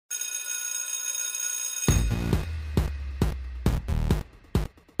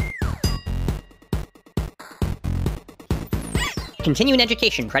Continuing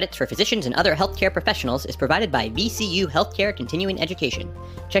education credits for physicians and other healthcare professionals is provided by VCU Healthcare Continuing Education.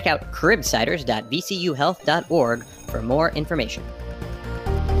 Check out cribsiders.vcuhealth.org for more information.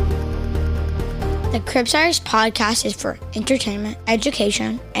 The Cribsiders podcast is for entertainment,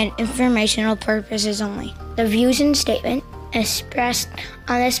 education, and informational purposes only. The views and statements expressed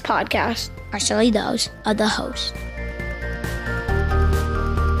on this podcast are solely those of the host.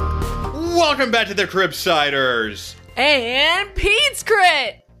 Welcome back to the Cribsiders. And Pete's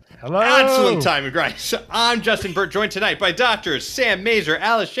Crit! Hello! Excellent time, guys. I'm Justin Burt, joined tonight by doctors Sam Mazer,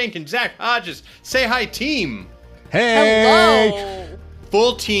 Alice Shankin, Zach Hodges. Say hi, team. Hey! Hello!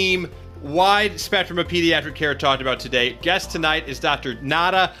 Full team, wide spectrum of pediatric care talked about today. Guest tonight is Dr.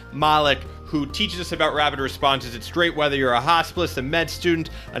 Nada Malik, who teaches us about rapid responses. It's great whether you're a hospitalist, a med student,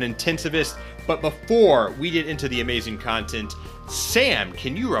 an intensivist. But before we get into the amazing content, Sam,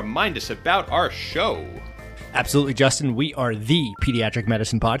 can you remind us about our show? Absolutely, Justin. We are the Pediatric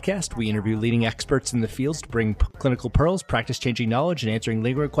Medicine Podcast. We interview leading experts in the fields to bring clinical pearls, practice-changing knowledge, and answering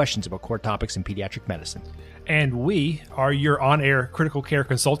lingering questions about core topics in pediatric medicine. And we are your on-air critical care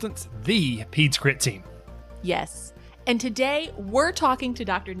consultants, the Peds Crit team. Yes. And today, we're talking to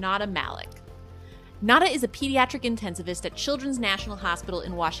Dr. Nada Malik. Nada is a pediatric intensivist at Children's National Hospital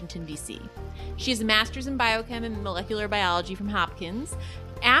in Washington, D.C. She has a master's in biochem and molecular biology from Hopkins,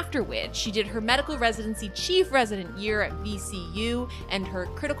 after which she did her medical residency chief resident year at VCU and her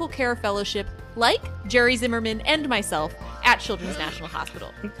critical care fellowship, like Jerry Zimmerman and myself, at Children's National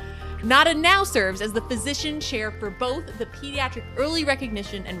Hospital. Nada now serves as the physician chair for both the Pediatric Early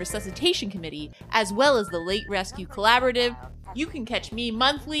Recognition and Resuscitation Committee, as well as the Late Rescue Collaborative. You can catch me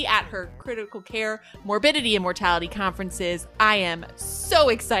monthly at her critical care morbidity and mortality conferences. I am so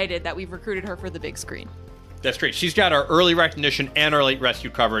excited that we've recruited her for the big screen. That's great. She's got our early recognition and our late rescue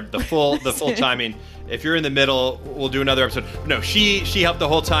covered, the full timing. If you're in the middle, we'll do another episode. No, she helped the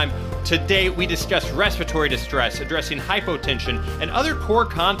whole time. Today, we discussed respiratory distress, addressing hypotension, and other core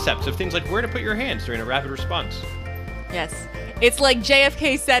concepts of things like where to put your hands during a rapid response. Yes. It's like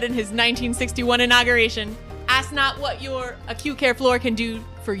JFK said in his 1961 inauguration, ask not what your acute care floor can do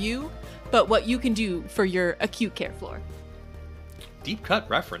for you, but what you can do for your acute care floor. Deep cut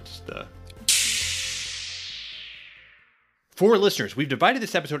reference. For listeners, we've divided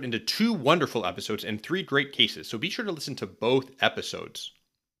this episode into 2 wonderful episodes and 3 great cases, so be sure to listen to both episodes.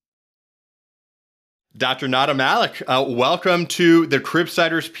 Dr. Nada Malik, welcome to the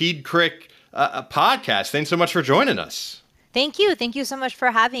Cribsiders Ped Crit podcast. Thanks so much for joining us. Thank you. Thank you so much for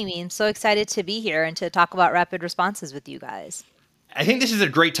having me. I'm so excited to be here and to talk about rapid responses with you guys. I think this is a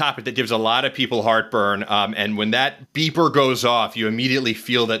great topic that gives a lot of people heartburn, and when that beeper goes off, you immediately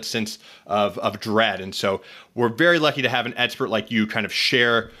feel that sense of dread. And so we're very lucky to have an expert like you kind of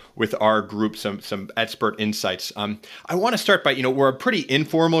share with our group some expert insights. I want to start by, we're a pretty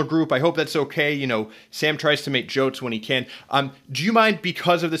informal group. I hope that's okay. Sam tries to make jokes when he can. Do you mind,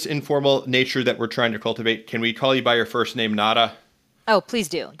 because of this informal nature that we're trying to cultivate, can we call you by your first name, Nada? Oh, please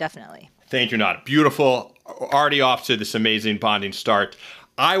do. Definitely. Thank you, Nada. Beautiful. Already off to this amazing bonding start.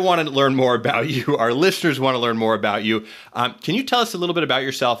 I want to learn more about you. Our listeners want to learn more about you. Can you tell us a little bit about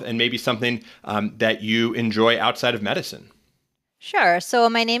yourself and maybe something that you enjoy outside of medicine? Sure. So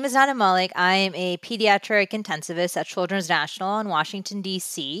my name is Nada Malik. I am a pediatric intensivist at Children's National in Washington,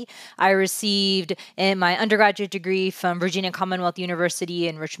 D.C. I received my undergraduate degree from Virginia Commonwealth University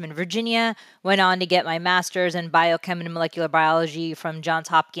in Richmond, Virginia, went on to get my master's in biochem and molecular biology from Johns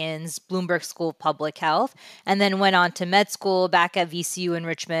Hopkins Bloomberg School of Public Health, and then went on to med school back at VCU in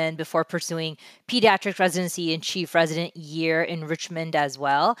Richmond before pursuing pediatric residency and chief resident year in Richmond as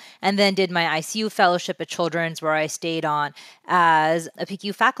well, and then did my ICU fellowship at Children's, where I stayed on as a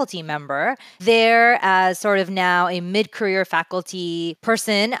PICU faculty member. There, as sort of now a mid-career faculty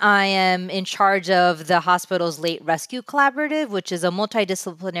person, I am in charge of the hospital's Late Rescue Collaborative, which is a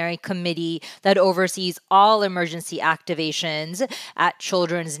multidisciplinary committee that oversees all emergency activations at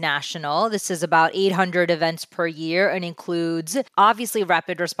Children's National. This is about 800 events per year and includes obviously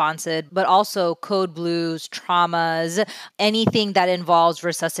rapid responses, but also code blues, traumas, anything that involves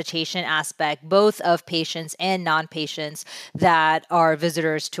resuscitation aspect, both of patients and non-patients that are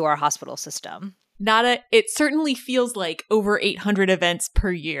visitors to our hospital system. Nada, it certainly feels like over 800 events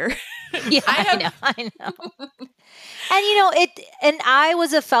per year. Yeah, I know. And I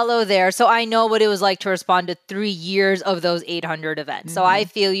was a fellow there, so I know what it was like to respond to 3 years of those 800 events. Mm-hmm. So I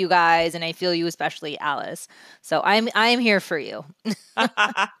feel you guys, and I feel you especially, Alice. So I'm here for you.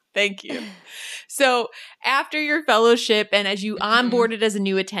 Thank you. So after your fellowship and as you onboarded as a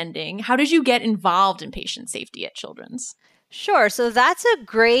new attending, how did you get involved in patient safety at Children's? Sure. So that's a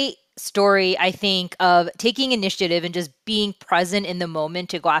great story, I think, of taking initiative and just being present in the moment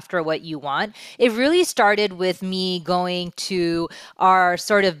to go after what you want. It really started with me going to our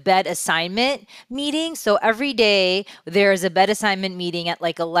sort of bed assignment meeting. So every day there's a bed assignment meeting at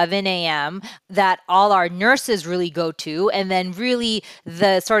like 11 a.m. that all our nurses really go to, and then really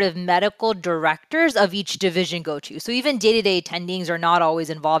the sort of medical directors of each division go to. So even day-to-day attendings are not always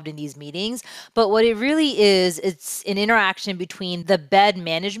involved in these meetings, but what it really is, it's an interaction between the bed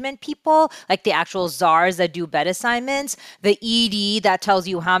management people, like the actual czars that do bed assignments, the ED that tells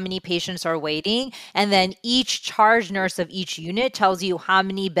you how many patients are waiting, and then each charge nurse of each unit tells you how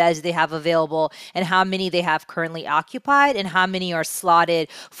many beds they have available and how many they have currently occupied and how many are slotted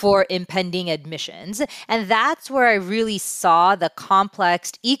for impending admissions. And that's where I really saw the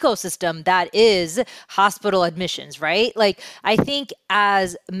complex ecosystem that is hospital admissions, right? Like, I think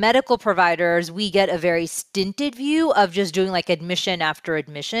as medical providers, we get a very stinted view of just doing like admission after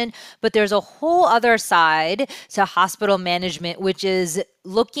admission, but there's a whole other side to hospital management, which is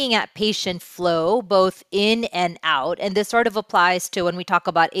looking at patient flow, both in and out. And this sort of applies to when we talk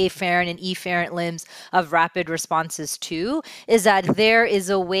about afferent and efferent limbs of rapid responses too, is that there is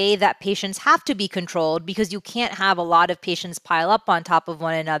a way that patients have to be controlled because you can't have a lot of patients pile up on top of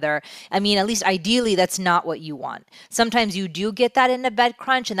one another. I mean, at least ideally, that's not what you want. Sometimes you do get that in a bed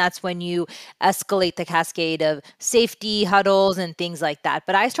crunch, and that's when you escalate the cascade of safety huddles and things like that.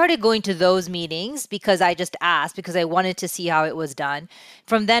 But I started going to those meetings because I just asked, because I wanted to see how it was done.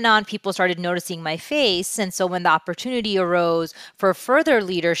 From then on, people started noticing my face. And so when the opportunity arose for further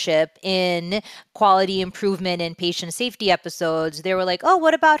leadership in quality improvement and patient safety episodes, they were like, oh,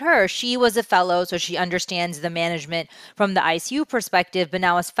 what about her? She was a fellow, so she understands the management from the ICU perspective. But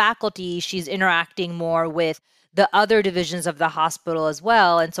now as faculty, she's interacting more with the other divisions of the hospital as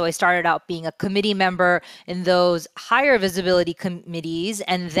well. And so I started out being a committee member in those higher visibility committees.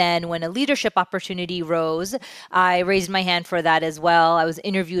 And then when a leadership opportunity rose, I raised my hand for that as well. I was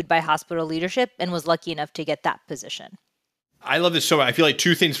interviewed by hospital leadership and was lucky enough to get that position. I love this so much. I feel like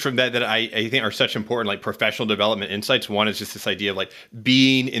two things from that I think are such important, like professional development insights. One is just this idea of like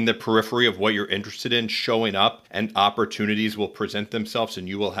being in the periphery of what you're interested in, showing up, and opportunities will present themselves and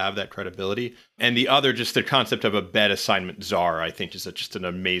you will have that credibility. And the other, just the concept of a bed assignment czar, I think is just an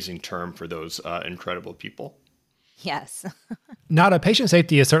amazing term for those incredible people. Yes. Nada, patient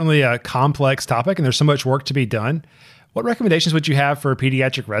safety is certainly a complex topic and there's so much work to be done. What recommendations would you have for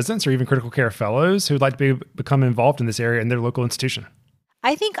pediatric residents or even critical care fellows who would like to become involved in this area in their local institution?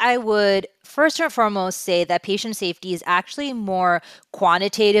 I think I would first and foremost say that patient safety is actually more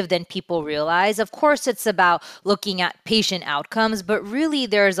quantitative than people realize. Of course, it's about looking at patient outcomes, but really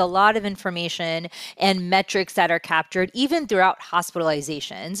there's a lot of information and metrics that are captured even throughout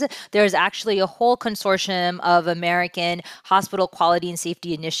hospitalizations. There's actually a whole consortium of American hospital quality and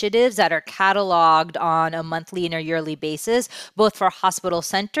safety initiatives that are cataloged on a monthly and a yearly basis, both for hospital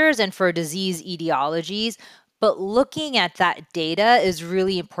centers and for disease etiologies. But looking at that data is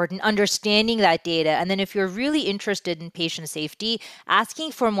really important, understanding that data. And then if you're really interested in patient safety,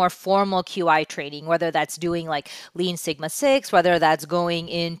 asking for more formal QI training, whether that's doing like Lean Sigma 6, whether that's going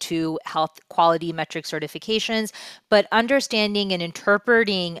into health quality metric certifications, but understanding and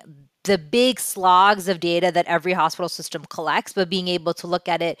interpreting the big slogs of data that every hospital system collects, but being able to look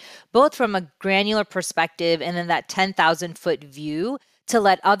at it both from a granular perspective and then that 10,000-foot view to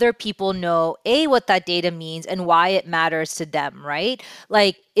let other people know, A, what that data means and why it matters to them, right?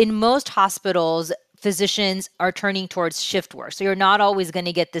 Like in most hospitals, physicians are turning towards shift work. So you're not always going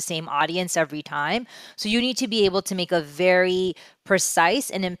to get the same audience every time. So you need to be able to make a very precise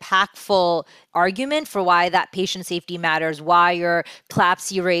and impactful argument for why that patient safety matters, why your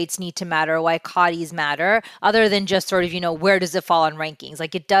CLABSI rates need to matter, why CAUTIs matter, other than just sort of, where does it fall on rankings?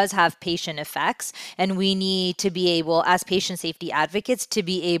 Like it does have patient effects, and we need to be able, as patient safety advocates, to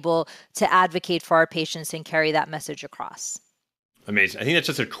be able to advocate for our patients and carry that message across. Amazing. I think that's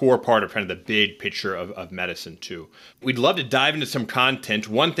just a core part of kind of the big picture of medicine too. We'd love to dive into some content.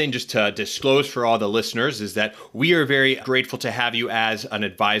 One thing just to disclose for all the listeners is that we are very grateful to have you as an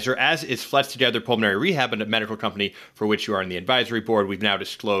advisor, as is Fletch Together Pulmonary Rehab, a medical company for which you are on the advisory board. We've now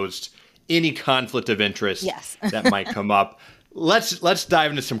disclosed any conflict of interest that might come up. Let's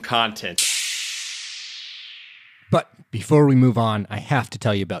dive into some content. But before we move on, I have to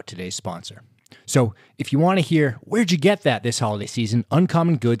tell you about today's sponsor. So if you want to hear, where'd you get that this holiday season,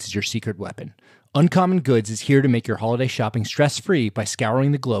 Uncommon Goods is your secret weapon. Uncommon Goods is here to make your holiday shopping stress-free by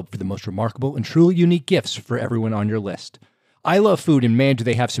scouring the globe for the most remarkable and truly unique gifts for everyone on your list. I love food, and man, do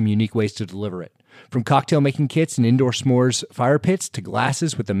they have some unique ways to deliver it. From cocktail-making kits and indoor s'mores fire pits to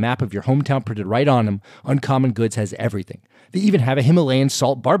glasses with a map of your hometown printed right on them, Uncommon Goods has everything. They even have a Himalayan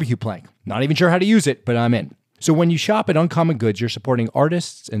salt barbecue plank. Not even sure how to use it, but I'm in. So when you shop at Uncommon Goods, you're supporting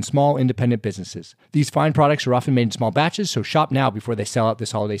artists and small independent businesses. These fine products are often made in small batches, so shop now before they sell out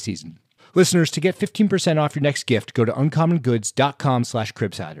this holiday season. Listeners, to get 15% off your next gift, go to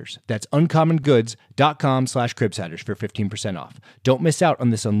uncommongoods.com/Cribsiders. That's uncommongoods.com/Cribsiders for 15% off. Don't miss out on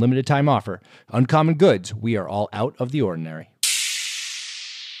this unlimited time offer. Uncommon Goods, we are all out of the ordinary.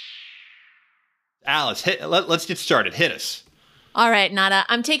 Alice, let's get started. Hit us. All right, Nada,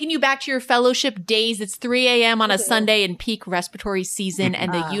 I'm taking you back to your fellowship days. It's 3 a.m. on a Sunday in peak respiratory season,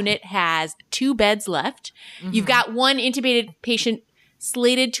 and the unit has 2 beds left. You've got 1 intubated patient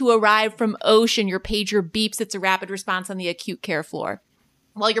slated to arrive from Ocean. Your pager beeps. It's a rapid response on the acute care floor.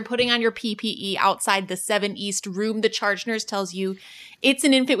 While you're putting on your PPE outside the 7 East room, the charge nurse tells you it's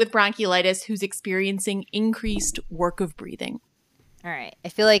an infant with bronchiolitis who's experiencing increased work of breathing. All right. I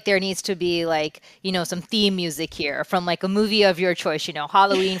feel like there needs to be some theme music here from a movie of your choice,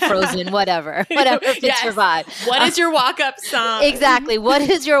 Halloween, Frozen, whatever fits your vibe. What is your walk-up song? Exactly. What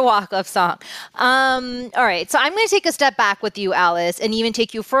is your walk-up song? All right. So I'm going to take a step back with you, Alice, and even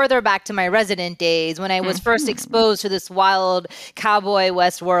take you further back to my resident days when I was first exposed to this wild cowboy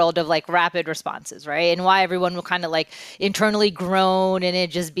West world of rapid responses, right? And why everyone will kind of internally groan and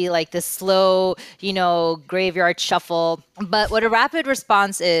it just be this slow, graveyard shuffle. But what a rapid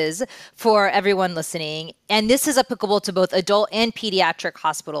response is for everyone listening, and this is applicable to both adult and pediatric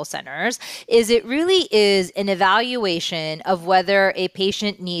hospital centers, is it really is an evaluation of whether a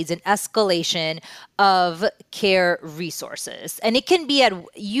patient needs an escalation of care resources. And it can be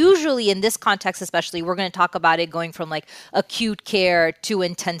usually in this context, especially, we're going to talk about it going from acute care to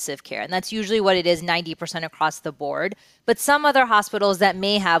intensive care. And that's usually what it is 90% across the board. But some other hospitals that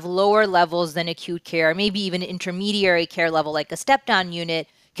may have lower levels than acute care, maybe even intermediary care level, like a step-down unit,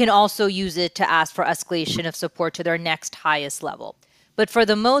 can also use it to ask for escalation of support to their next highest level. But for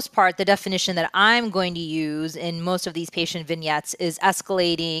the most part, the definition that I'm going to use in most of these patient vignettes is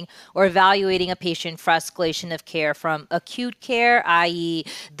escalating or evaluating a patient for escalation of care from acute care, i.e.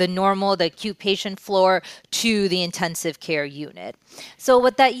 the acute patient floor, to the intensive care unit. So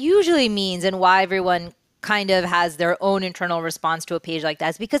what that usually means and why everyone kind of has their own internal response to a page like that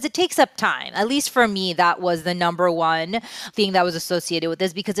is because it takes up time. At least for me, that was the number one thing that was associated with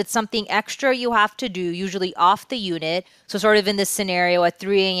this, because it's something extra you have to do, usually off the unit. So sort of in this scenario at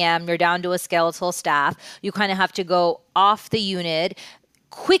 3 a.m., you're down to a skeletal staff. You kind of have to go off the unit,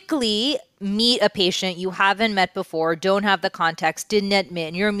 quickly meet a patient you haven't met before, don't have the context, didn't admit,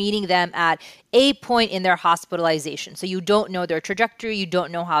 and you're meeting them at a point in their hospitalization. So you don't know their trajectory, you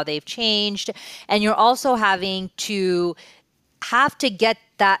don't know how they've changed, and you're also having to get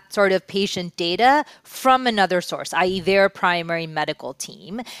that sort of patient data from another source, i.e. their primary medical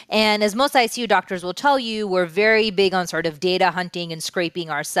team. And as most ICU doctors will tell you, we're very big on sort of data hunting and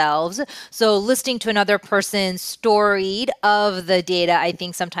scraping ourselves. So listening to another person's story of the data, I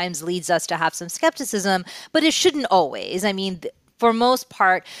think sometimes leads us to have some skepticism, but it shouldn't always. I mean, for most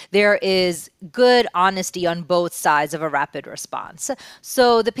part, there is good honesty on both sides of a rapid response.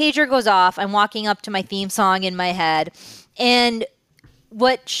 So the pager goes off. I'm walking up to my theme song in my head, and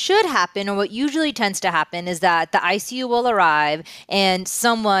what should happen, or what usually tends to happen, is that the ICU will arrive and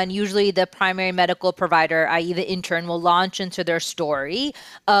someone, usually the primary medical provider, i.e. the intern, will launch into their story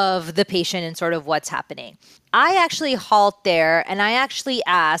of the patient and sort of what's happening. I actually halt there and I actually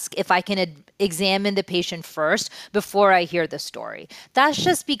ask if I can examine the patient first before I hear the story. That's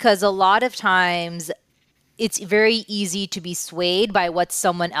just because a lot of times it's very easy to be swayed by what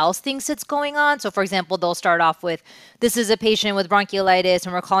someone else thinks it's going on. So for example, they'll start off with, this is a patient with bronchiolitis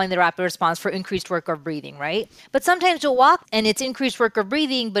and we're calling the rapid response for increased work of breathing, right? But sometimes you'll walk and it's increased work of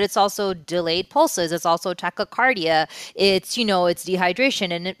breathing, but it's also delayed pulses. It's also tachycardia. It's, it's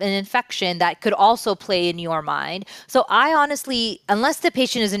dehydration and an infection that could also play in your mind. So I honestly, unless the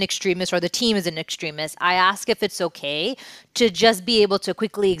patient is an extremist or the team is an extremist, I ask if it's okay to just be able to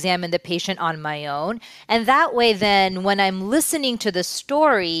quickly examine the patient on my own. And that way, then, when I'm listening to the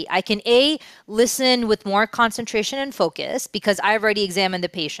story, I can listen with more concentration and focus because I've already examined the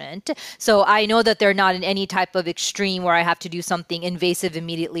patient. So I know that they're not in any type of extreme where I have to do something invasive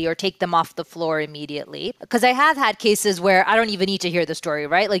immediately or take them off the floor immediately. Because I have had cases where I don't even need to hear the story,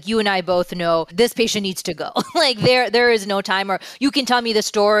 right? Like you and I both know this patient needs to go. Like there is no time, or you can tell me the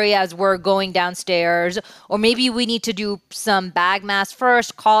story as we're going downstairs, or maybe we need to do some bag mask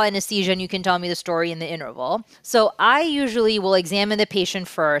first, call anesthesia, and you can tell me the story in the interval. So I usually will examine the patient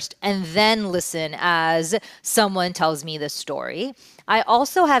first and then listen as someone tells me the story. I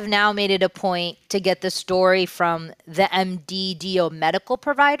also have now made it a point to get the story from the MD/DO medical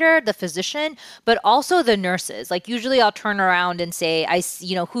provider, the physician, but also the nurses. Like usually I'll turn around and say,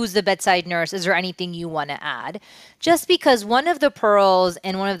 who's the bedside nurse? Is there anything you want to add? Just because one of the pearls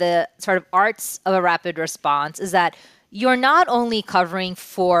and one of the sort of arts of a rapid response is that you're not only covering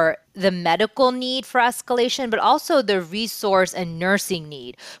for the medical need for escalation, but also the resource and nursing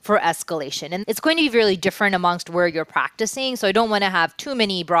need for escalation. And it's going to be really different amongst where you're practicing. So I don't want to have too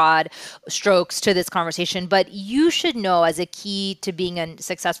many broad strokes to this conversation, but you should know as a key to being a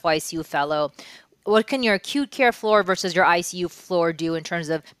successful ICU fellow, what can your acute care floor versus your ICU floor do in terms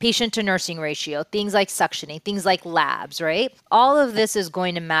of patient to nursing ratio, things like suctioning, things like labs, right? All of this is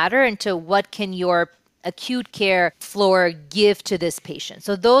going to matter into what can your acute care floor give to this patient.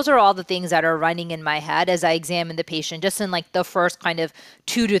 So those are all the things that are running in my head as I examine the patient just in like the first kind of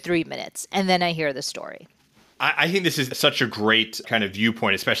 2 to 3 minutes. And then I hear the story. I think this is such a great kind of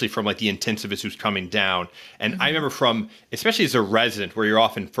viewpoint, especially from like the intensivist who's coming down. And I remember from, especially as a resident where you're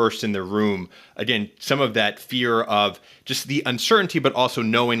often first in the room, again, some of that fear of just the uncertainty, but also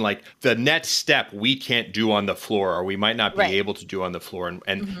knowing like the next step we can't do on the floor or we might not be able to do on the floor.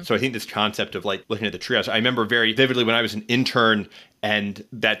 And so I think this concept of like looking at the triage, I remember very vividly when I was an intern and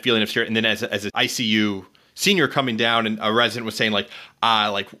that feeling of fear. And then as an ICU senior coming down and a resident was saying like,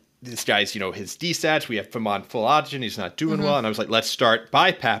 this guy's, his DSATs, we have him on full oxygen, he's not doing well. And I was like, let's start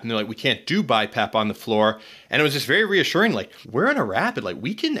BiPAP. And they're like, we can't do BiPAP on the floor. And it was just very reassuring. Like, we're in a rapid, like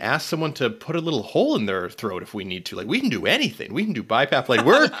we can ask someone to put a little hole in their throat if we need to. Like, we can do anything. We can do BiPAP. Like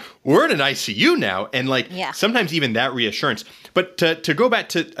we're in an ICU now. And sometimes even that reassurance. But to go back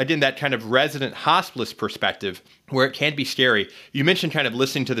to, again, that kind of resident hospitalist perspective, where it can be scary. You mentioned kind of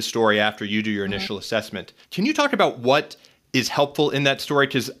listening to the story after you do your initial assessment. Can you talk about what is helpful in that story?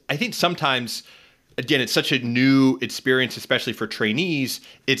 Because I think sometimes, again, it's such a new experience, especially for trainees.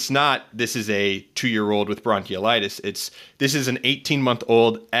 It's not, this is a 2-year-old with bronchiolitis. This is an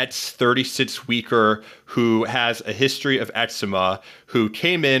 18-month-old X36-weeker who has a history of eczema, who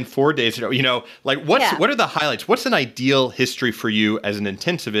came in 4 days ago. What are the highlights? What's an ideal history for you as an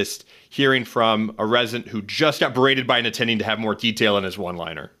intensivist, hearing from a resident who just got berated by an attending to have more detail in his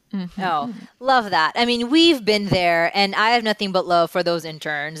one-liner? Oh, love that. I mean, we've been there, and I have nothing but love for those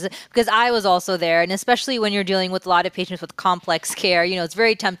interns because I was also there. And especially when you're dealing with a lot of patients with complex care, it's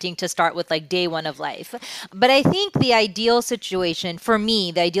very tempting to start with like day one of life. But I think the ideal situation for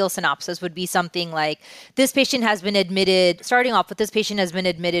me, the ideal synopsis would be something like this patient has been admitted, starting off with this patient has been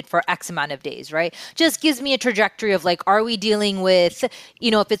admitted for X amount of days, right? Just gives me a trajectory of like, are we dealing with,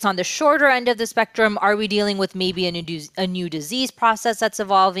 if it's on the shorter end of the spectrum, are we dealing with maybe a new disease process that's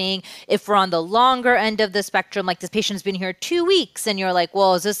evolving? If we're on the longer end of the spectrum, like this patient's been here 2 weeks and you're like,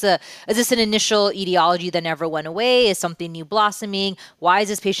 well, is this an initial etiology that never went away? Is something new blossoming? Why has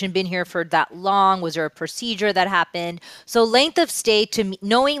this patient been here for that long? Was there a procedure that happened? So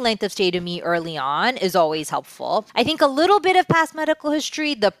knowing length of stay to me early on is always helpful. I think a little bit of past medical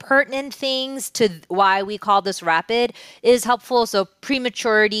history, the pertinent things to why we call this rapid is helpful. So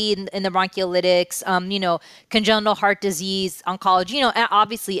prematurity in the bronchiolytics, congenital heart disease, oncology, and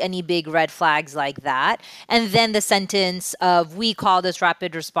obviously any big red flags like that. And then the sentence of, we call this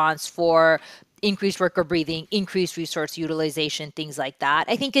rapid response for increased worker breathing, increased resource utilization, things like that.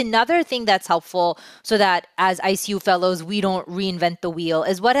 I think another thing that's helpful so that as ICU fellows, we don't reinvent the wheel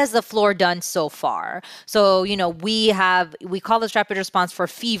is what has the floor done so far? So, we call this rapid response for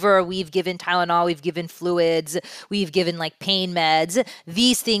fever. We've given Tylenol, we've given fluids, we've given like pain meds.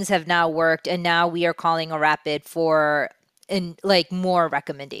 These things have now worked. And now we are calling a rapid for more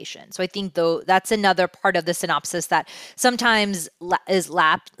recommendations. So I think that's another part of the synopsis that sometimes is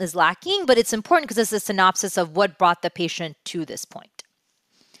lacking, but it's important because it's a synopsis of what brought the patient to this point.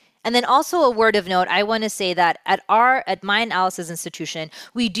 And then also a word of note, I want to say that at my analysis institution,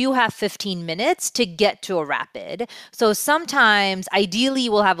 we do have 15 minutes to get to a rapid. So sometimes, ideally,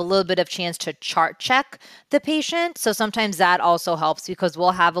 we'll have a little bit of chance to chart check the patient. So sometimes that also helps because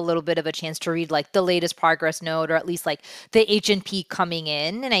we'll have a little bit of a chance to read like the latest progress note or at least like the H&P coming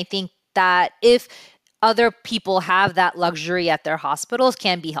in. And I think that if other people have that luxury at their hospitals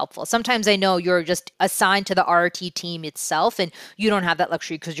can be helpful. Sometimes I know you're just assigned to the RT team itself and you don't have that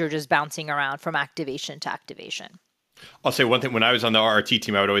luxury because you're just bouncing around from activation to activation. I'll say one thing. When I was on the RT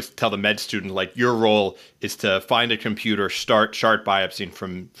team, I would always tell the med student, like, your role is to find a computer, start chart biopsying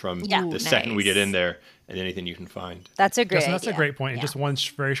from the second we get in there. and anything you can find. That's a great Justin, that's idea. a great point. And Yeah. just one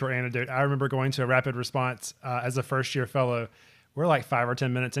very short anecdote. I remember going to a rapid response as a first-year fellow. We're like 5 or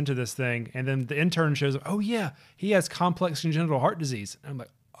 10 minutes into this thing, and then the intern shows up, oh, yeah, he has complex congenital heart disease. And I'm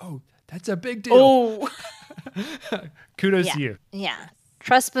like, oh, that's a big deal. Oh, Kudos Yeah. to you. Yeah.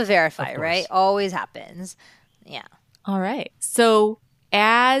 Trust but verify, Of course. right? Always happens. Yeah. all right. So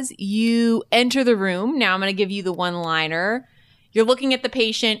as you enter the room, now I'm going to give you the one-liner. You're looking at the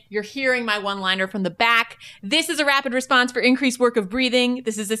patient. You're hearing my one-liner from the back. This is a rapid response for increased work of breathing.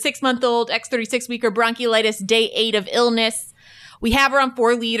 This is a 6-month-old X36-weeker bronchiolitis, day 8 of illness. We have her on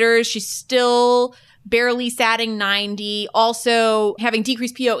 4 liters. She's still barely satting 90. Also having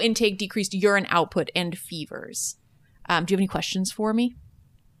decreased PO intake, decreased urine output, and fevers. Do you have any questions for me?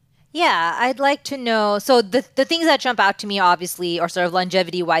 Yeah, I'd like to know. So the things that jump out to me, obviously, are sort of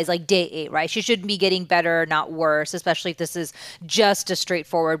longevity-wise, like day 8, right? She should be getting better, not worse, especially if this is just a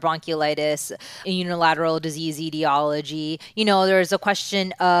straightforward bronchiolitis, a unilateral disease etiology. You know, there's a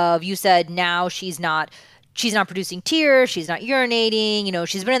question of, you said now she's not producing tears, she's not urinating, you know,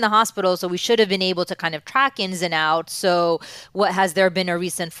 she's been in the hospital, so we should have been able to kind of track ins and outs. So has there been a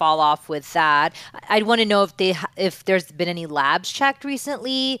recent fall off with that? I'd want to know if there's been any labs checked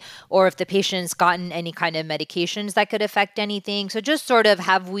recently, or if the patient's gotten any kind of medications that could affect anything. So just sort of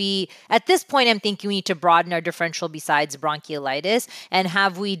at this point, I'm thinking we need to broaden our differential besides bronchiolitis, and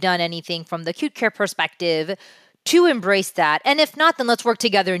have we done anything from the acute care perspective to embrace that? And if not, then let's work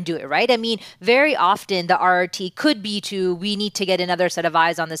together and do it, right? I mean, very often the RRT could be we need to get another set of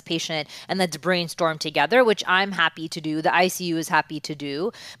eyes on this patient and let's brainstorm together, which I'm happy to do. The ICU is happy to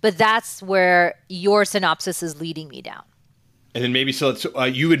do. But that's where your synopsis is leading me down. And then maybe, so let's,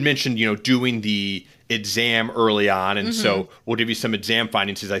 you had mentioned, doing the exam early on. And so we'll give you some exam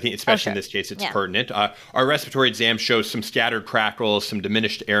findings, because I think, especially in this case, it's pertinent. Our respiratory exam shows some scattered crackles, some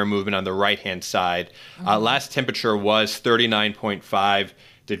diminished air movement on the right-hand side. Last temperature was 39.5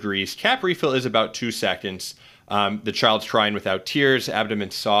 degrees. Cap refill is about 2 seconds. The child's crying without tears,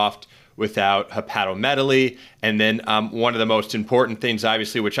 abdomen soft, without hepatomegaly. And then one of the most important things,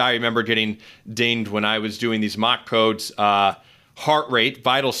 obviously, which I remember getting dinged when I was doing these mock codes, heart rate,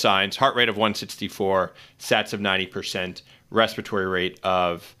 vital signs, heart rate of 164, sats of 90%, respiratory rate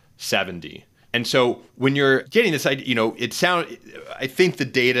of 70. And so when you're getting this, I think the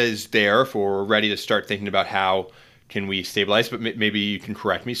data is there for we're ready to start thinking about how can we stabilize, but maybe you can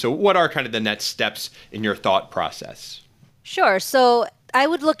correct me. So what are kind of the next steps in your thought process? Sure. So I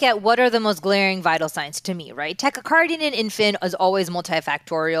would look at what are the most glaring vital signs to me, right? Tachycardia in an infant is always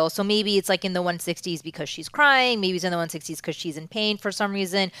multifactorial. So maybe it's like in the 160s because she's crying. Maybe it's in the 160s because she's in pain for some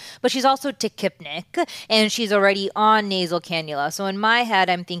reason. But she's also tachypnic, and she's already on nasal cannula. So in my head,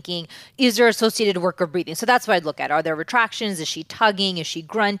 I'm thinking, is there associated work of breathing? So that's what I'd look at. Are there retractions? Is she tugging? Is she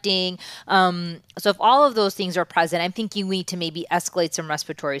grunting? So if all of those things are present, I'm thinking we need to maybe escalate some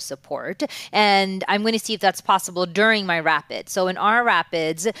respiratory support. And I'm going to see if that's possible during my rapid. So in our rapids,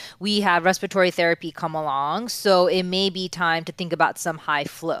 we have respiratory therapy come along. So it may be time to think about some high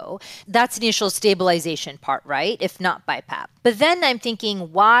flow. That's the initial stabilization part, right? If not BiPAP. But then I'm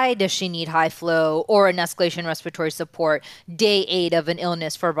thinking, why does she need high flow or an escalation respiratory support day 8 of an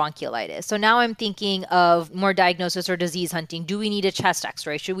illness for bronchiolitis? So now I'm thinking of more diagnosis or disease hunting. Do we need a chest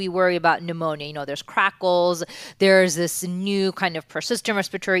x-ray? Should we worry about pneumonia? There's crackles. There's this new kind of persistent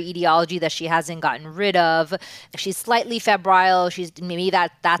respiratory etiology that she hasn't gotten rid of. She's slightly febrile. Maybe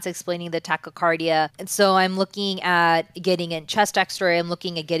that's explaining the tachycardia. And so I'm looking at getting a chest x-ray. I'm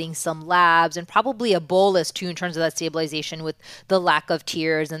looking at getting some labs and probably a bolus too in terms of that stabilization with the lack of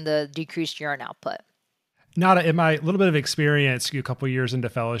tears and the decreased urine output. Nada, in my little bit of experience, a couple of years into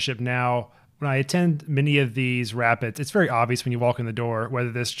fellowship now, when I attend many of these rapids, it's very obvious when you walk in the door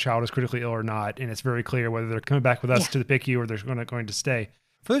whether this child is critically ill or not, and it's very clear whether they're coming back with us to the PICU or they're going to stay.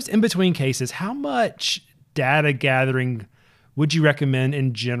 For those in-between cases, how much data gathering would you recommend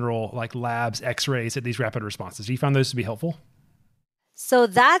in general, like labs, x-rays at these rapid responses? Do you find those to be helpful? So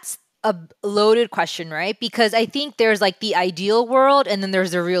that's a loaded question, right? Because I think there's like the ideal world and then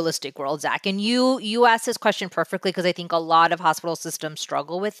there's the realistic world, Zach. And you asked this question perfectly because I think a lot of hospital systems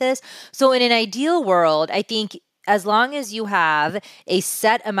struggle with this. So in an ideal world, I think as long as you have a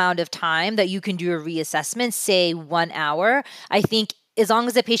set amount of time that you can do a reassessment, say 1 hour, I think as long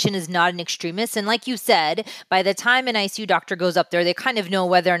as the patient is not an extremist. And like you said, by the time an ICU doctor goes up there, they kind of know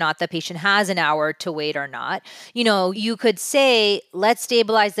whether or not the patient has an hour to wait or not. You could say, let's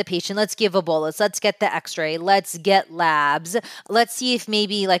stabilize the patient. Let's give a bolus. Let's get the x-ray. Let's get labs. Let's see if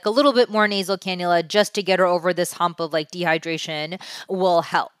maybe like a little bit more nasal cannula just to get her over this hump of like dehydration will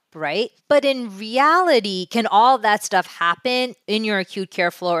help. right? But in reality, can all that stuff happen in your acute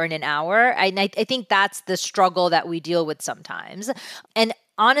care floor in an hour? I think that's the struggle that we deal with sometimes. And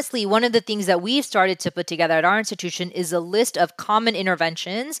honestly, one of the things that we've started to put together at our institution is a list of common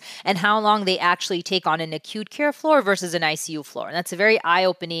interventions and how long they actually take on an acute care floor versus an ICU floor. And that's a very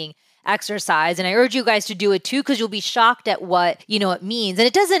eye-opening exercise. And I urge you guys to do it too, because you'll be shocked at what, it means. And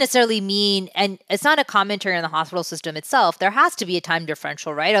it doesn't necessarily mean, and it's not a commentary on the hospital system itself. There has to be a time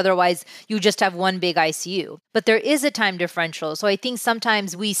differential, right? Otherwise, you just have one big ICU. But there is a time differential. So I think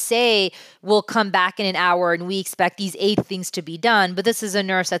sometimes we say we'll come back in an hour and we expect these 8 things to be done. But this is a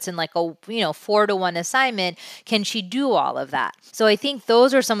nurse that's in like a, 4-to-1 assignment. Can she do all of that? So I think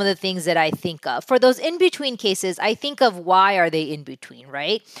those are some of the things that I think of. For those in-between cases, I think of why are they in between,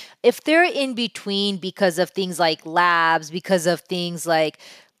 right? If they're in between because of things like labs, because of things like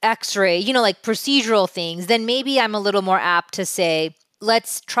x-ray, like procedural things, then maybe I'm a little more apt to say,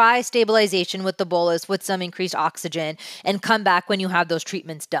 let's try stabilization with the bolus with some increased oxygen and come back when you have those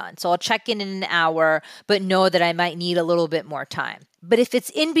treatments done. So I'll check in an hour, but know that I might need a little bit more time. But if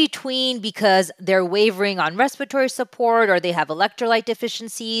it's in between because they're wavering on respiratory support or they have electrolyte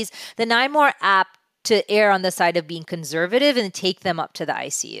deficiencies, then I'm more apt to err on the side of being conservative and take them up to the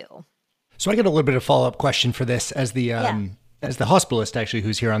ICU. So I got a little bit of follow-up question for this as the hospitalist actually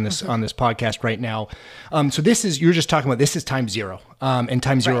who's here on this on this podcast right now. So this is, you're just talking about, this is time zero and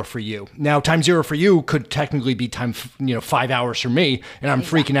time zero for you. Now time zero for you could technically be time 5 hours for me, and I'm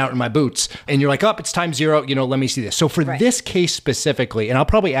freaking out in my boots, and you're like, it's time zero, let me see this. So for this case specifically, and I'll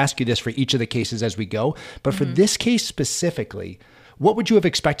probably ask you this for each of the cases as we go, but for this case specifically, what would you have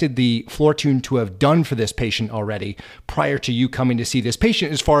expected the floor tune to have done for this patient already prior to you coming to see this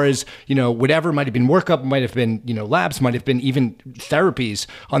patient, as far as, whatever might have been workup, might have been, labs, might have been even therapies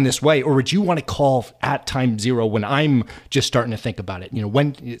on this way? Or would you want to call at time zero when I'm just starting to think about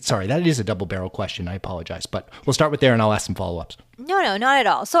it? Sorry, that is a double barrel question. I apologize, but we'll start with there and I'll ask some follow-ups. No, not at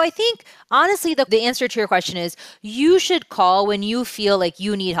all. So I think, honestly, the answer to your question is you should call when you feel like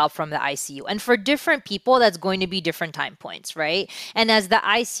you need help from the ICU. And for different people, that's going to be different time points, right? And as the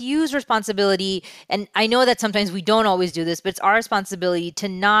ICU's responsibility, and I know that sometimes we don't always do this, but it's our responsibility to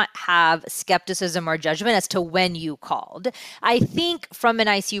not have skepticism or judgment as to when you called. I think from an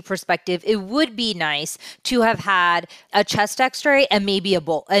ICU perspective, it would be nice to have had a chest x-ray and maybe a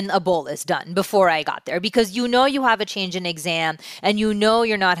bolus done before I got there, because you have a change in exam, and you're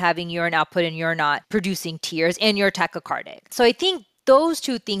not having urine output and you're not producing tears and you're tachycardic. So I think those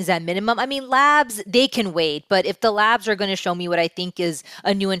two things at minimum. I mean, labs, they can wait, but if the labs are going to show me what I think is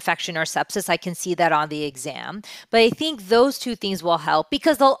a new infection or sepsis, I can see that on the exam. But I think those two things will help,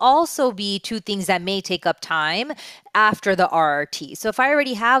 because they'll also be two things that may take up time after the RRT. So if I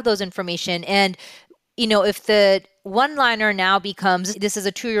already have those information, and if the one-liner now becomes, this is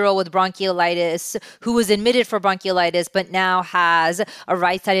a 2-year-old with bronchiolitis who was admitted for bronchiolitis but now has a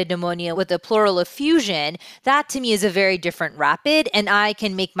right-sided pneumonia with a pleural effusion, that to me is a very different rapid, and I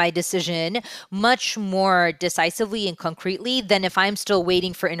can make my decision much more decisively and concretely than if I'm still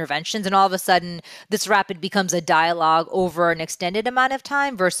waiting for interventions and all of a sudden this rapid becomes a dialogue over an extended amount of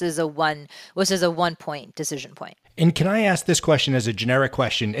time versus a one-point decision point. And can I ask this question as a generic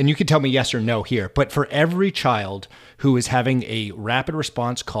question? And you can tell me yes or no here, but for every child who is having a rapid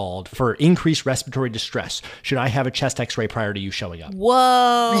response called for increased respiratory distress, should I have a chest x-ray prior to you showing up?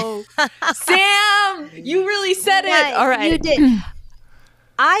 Whoa. Sam, you really said it. All right. You did.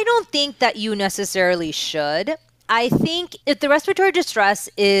 I don't think that you necessarily should. I think if the respiratory distress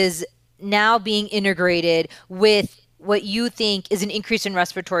is now being integrated with what you think is an increase in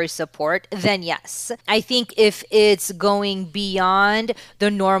respiratory support, then yes. I think if it's going beyond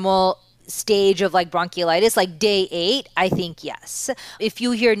the normal stage of like bronchiolitis, like day 8, I think yes. If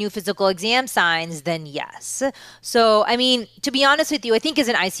you hear new physical exam signs, then yes. So, I mean, to be honest with you, I think as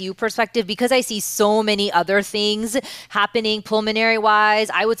an ICU perspective, because I see so many other things happening pulmonary wise,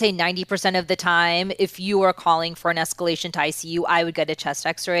 I would say 90% of the time, if you are calling for an escalation to ICU, I would get a chest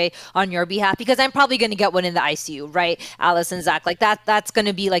x-ray on your behalf, because I'm probably going to get one in the ICU, right? Alice and Zach, like that's going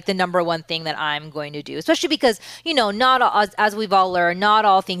to be like the number one thing that I'm going to do, especially because, not all, as we've all learned, not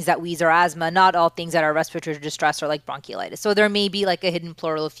all things that wheeze are asthma, not all things that are respiratory distress are like bronchiolitis. So there may be like a hidden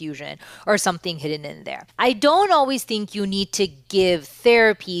pleural effusion or something hidden in there. I don't always think you need to give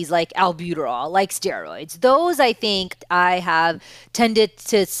therapies like albuterol, like steroids. Those, I think I have tended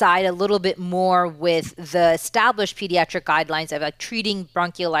to side a little bit more with the established pediatric guidelines of like treating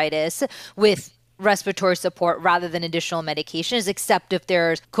bronchiolitis with respiratory support rather than additional medications, except if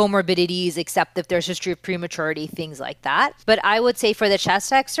there's comorbidities, except if there's history of prematurity, things like that. But I would say for the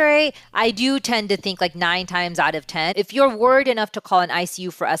chest x-ray, I do tend to think like 9 times out of 10, if you're worried enough to call an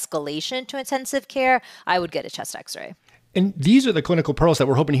ICU for escalation to intensive care, I would get a chest x-ray. And these are the clinical pearls that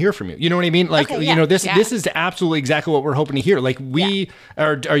we're hoping to hear from you. You know what I mean? Like, Okay, yeah. This is absolutely exactly what we're hoping to hear. Like we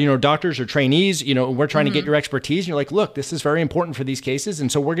are, doctors or trainees, we're trying to get your expertise. And you're like, look, this is very important for these cases. And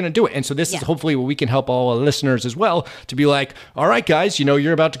so we're going to do it. And so this is hopefully what we can help all our listeners as well to be like, all right, guys,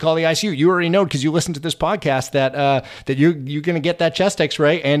 you're about to call the ICU. You already know because you listened to this podcast that you're going to get that chest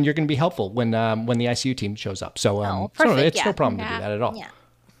x-ray and you're going to be helpful when the ICU team shows up. So, it's no problem to do that at all. Yeah.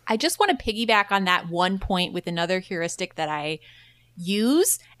 I just want to piggyback on that one point with another heuristic that I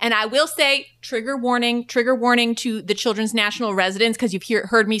use. And I will say trigger warning to the Children's National residents, because you've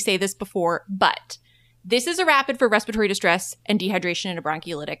heard me say this before, but this is a rapid for respiratory distress and dehydration and a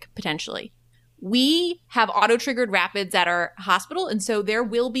broncholytic potentially. We have auto-triggered rapids at our hospital, and so there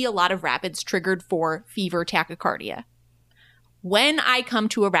will be a lot of rapids triggered for fever tachycardia. When I come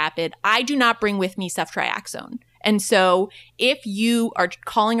to a rapid, I do not bring with me ceftriaxone. And so if you are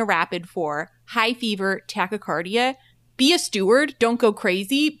calling a rapid for high fever tachycardia, be a steward, don't go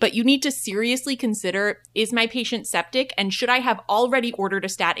crazy, but you need to seriously consider, is my patient septic and should I have already ordered a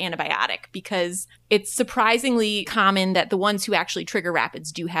stat antibiotic? Because it's surprisingly common that the ones who actually trigger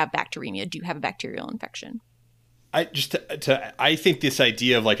rapids do have bacteremia, do have a bacterial infection. I think this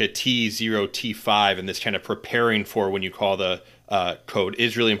idea of like a T0, T5 and this kind of preparing for when you call the code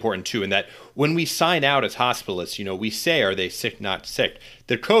is really important too. And that when we sign out as hospitalists, we say, are they sick, not sick?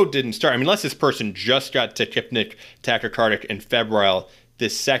 The code didn't start. I mean, unless this person just got tachypnic, tachycardic, and febrile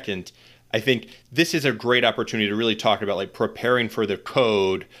this second, I think this is a great opportunity to really talk about like preparing for the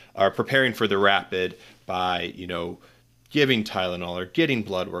code or preparing for the rapid by, giving Tylenol or getting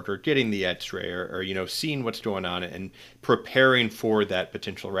blood work or getting the x-ray or seeing what's going on and preparing for that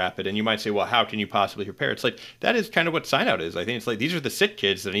potential rapid. And you might say, well, how can you possibly prepare? It's like, that is kind of what sign out is. I think it's like, these are the sick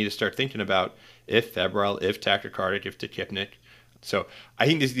kids that need to start thinking about if febrile, if tachycardic, if tachypnic. So I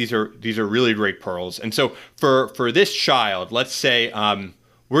think these are really great pearls. And so for this child, let's say,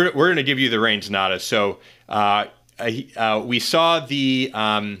 we're going to give you the reins, Nada. So we saw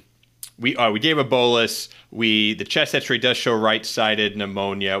the, we gave a bolus. The chest x-ray does show right-sided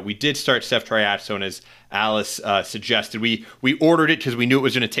pneumonia. We did start ceftriaxone as Alice suggested. We ordered it because we knew it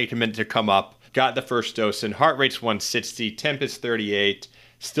was going to take a minute to come up. Got the first dose in. Heart rate's 160. Temp is 38.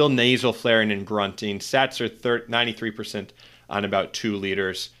 Still nasal flaring and grunting. Sats are 93% on about 2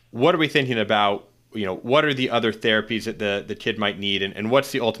 liters. What are we thinking about? What are the other therapies that the kid might need? And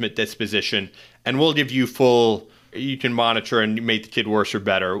what's the ultimate disposition? And we'll give you full... You can monitor and make the kid worse or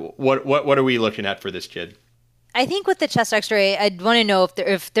better. What are we looking at for this kid? I think with the chest x-ray, I'd want to know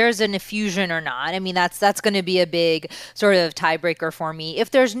if there's an effusion or not. I mean, that's going to be a big sort of tiebreaker for me.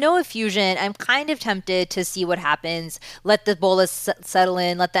 If there's no effusion, I'm kind of tempted to see what happens. Let the bolus settle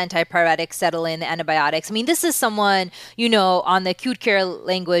in, let the antipyretics settle in, the antibiotics. I mean, this is someone, on the acute care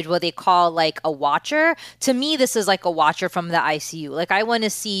language, what they call like a watcher. To me, this is like a watcher from the ICU. Like I want to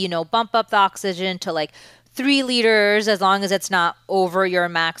see, bump up the oxygen to like 3 liters, as long as it's not over your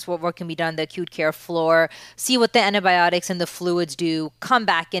max, what can be done on the acute care floor, see what the antibiotics and the fluids do, come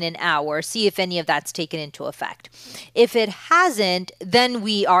back in an hour, see if any of that's taken into effect. If it hasn't, then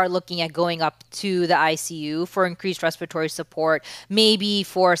we are looking at going up to the ICU for increased respiratory support, maybe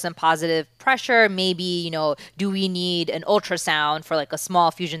for some positive pressure, maybe, do we need an ultrasound for like a small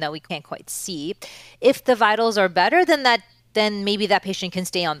effusion that we can't quite see. If the vitals are better, then maybe that patient can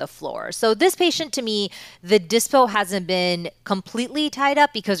stay on the floor. So this patient, to me, the dispo hasn't been completely tied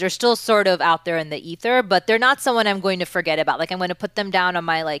up because they're still sort of out there in the ether, but they're not someone I'm going to forget about. Like I'm going to put them down on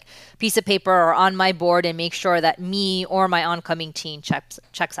my like piece of paper or on my board and make sure that me or my oncoming team checks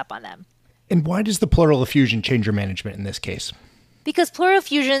up on them. And why does the pleural effusion change your management in this case? Because pleural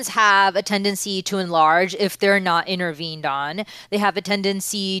effusions have a tendency to enlarge if they're not intervened on. They have a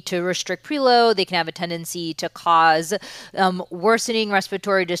tendency to restrict preload. They can have a tendency to cause worsening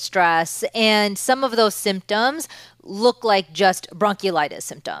respiratory distress. And some of those symptoms look like just bronchiolitis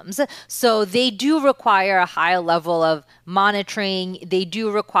symptoms. So they do require a high level of monitoring. They do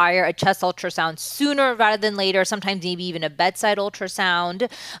require a chest ultrasound sooner rather than later, sometimes maybe even a bedside ultrasound.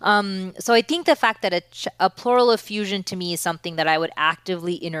 So I think the fact that a pleural effusion to me is something that I would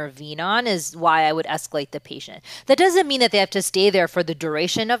actively intervene on is why I would escalate the patient. That doesn't mean that they have to stay there for the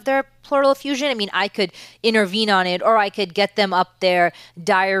duration of their pleural effusion. I mean, I could intervene on it, or I could get them up there,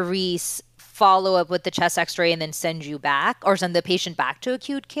 diurese, follow up with the chest x-ray, and then send you back or send the patient back to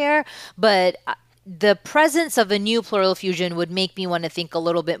acute care. But the presence of a new pleural effusion would make me want to think a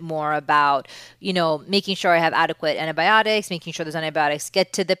little bit more about, making sure I have adequate antibiotics, making sure those antibiotics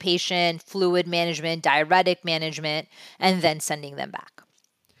get to the patient, fluid management, diuretic management, and then sending them back.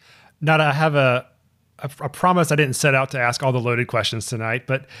 Nada, I have a promise I didn't set out to ask all the loaded questions tonight,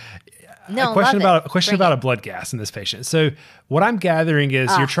 but a question about a blood gas in this patient. So what I'm gathering is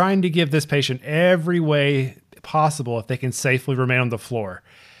you're trying to give this patient every way possible if they can safely remain on the floor.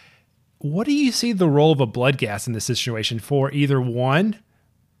 What do you see the role of a blood gas in this situation for? Either one,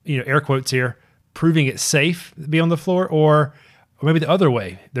 air quotes here, proving it safe to be on the floor, or maybe the other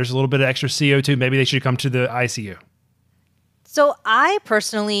way. There's a little bit of extra CO2. Maybe they should come to the ICU. So I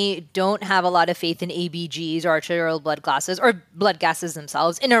personally don't have a lot of faith in ABGs or arterial blood gases or blood gases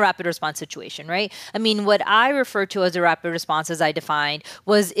themselves in a rapid response situation, right? I mean, what I refer to as a rapid response, as I defined,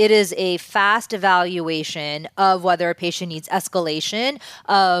 was it is a fast evaluation of whether a patient needs escalation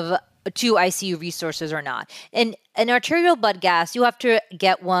to ICU resources or not. And an arterial blood gas, you have to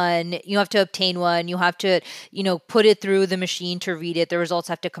get one, you have to obtain one, you have to, put it through the machine to read it. The results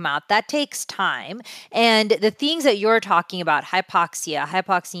have to come out. That takes time. And the things that you're talking about, hypoxia,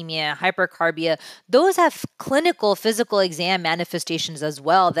 hypoxemia, hypercarbia, those have clinical physical exam manifestations as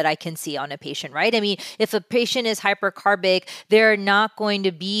well that I can see on a patient, right? I mean, if a patient is hypercarbic, they're not going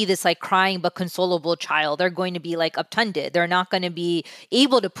to be this like crying but consolable child. They're going to be like obtunded. They're not going to be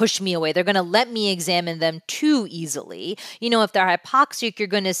able to push me away. They're going to let me examine them too easily. If they're hypoxic, you're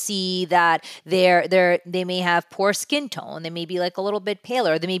going to see that they may have poor skin tone. They may be like a little bit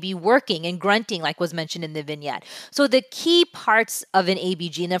paler. They may be working and grunting, like was mentioned in the vignette. So the key parts of an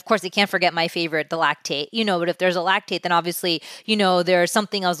ABG, and of course, I can't forget my favorite, the lactate. But if there's a lactate, then obviously, there's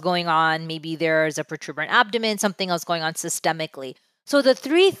something else going on. Maybe there's a protuberant abdomen, something else going on systemically. So the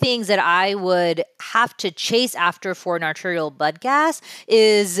three things that I would have to chase after for an arterial blood gas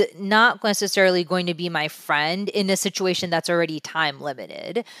is not necessarily going to be my friend in a situation that's already time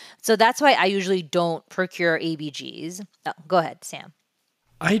limited. So that's why I usually don't procure ABGs. Oh, go ahead, Sam.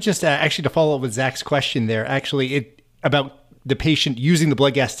 I just actually, to follow up with Zach's question there, about the patient using the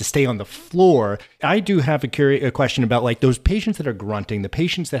blood gas to stay on the floor. I do have a question about like those patients that are grunting, the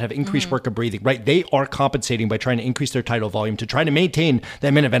patients that have increased work of breathing, right? They are compensating by trying to increase their tidal volume to try to maintain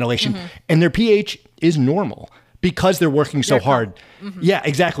that minute ventilation, and their pH is normal because they're working so hard. Yeah,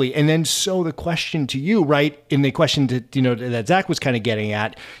 exactly. And then so the question to you, right, in the question that Zach was kind of getting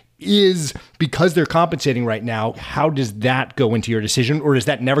at, is because they're compensating right now, how does that go into your decision? Or does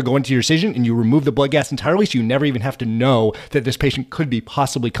that never go into your decision and you remove the blood gas entirely so you never even have to know that this patient could be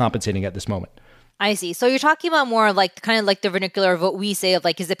possibly compensating at this moment? I see. So you're talking about more like kind of like the vernacular of what we say of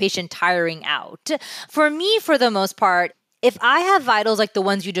like, is the patient tiring out? For me, for the most part, if I have vitals like the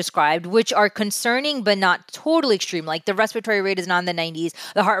ones you described, which are concerning but not totally extreme, like the respiratory rate is not in the 90s,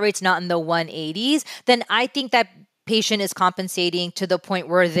 the heart rate's not in the 180s, then I think that patient is compensating to the point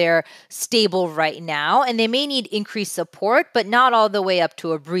where they're stable right now, and they may need increased support, but not all the way up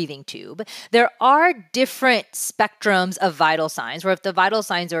to a breathing tube. There are different spectrums of vital signs, where if the vital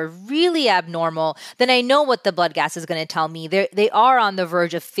signs are really abnormal, then I know what the blood gas is going to tell me. They are on the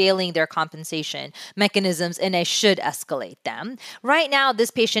verge of failing their compensation mechanisms, and I should escalate them. Right now,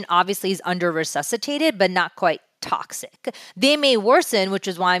 this patient obviously is under resuscitated, but not quite toxic. They may worsen, which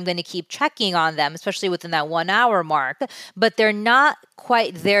is why I'm going to keep checking on them, especially within that 1 hour mark, but they're not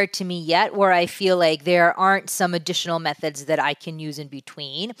quite there to me yet where I feel like there aren't some additional methods that I can use in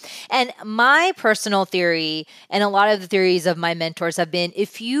between. And my personal theory, and a lot of the theories of my mentors have been,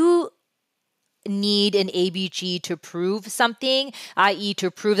 if you need an ABG to prove something, i.e.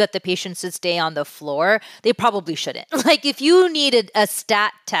 to prove that the patient should stay on the floor, they probably shouldn't. Like if you needed a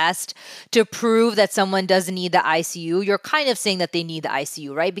stat test to prove that someone doesn't need the ICU, you're kind of saying that they need the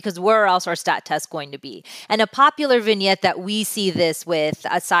ICU, right? Because where else are stat tests going to be? And a popular vignette that we see this with,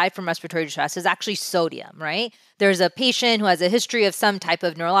 aside from respiratory distress, is actually sodium, right? There's a patient who has a history of some type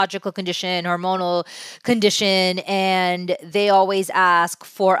of neurological condition, hormonal condition, and they always ask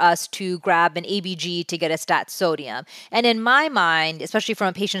for us to grab an ABG to get a stat sodium. And in my mind, especially from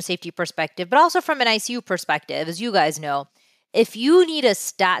a patient safety perspective, but also from an ICU perspective, as you guys know, if you need a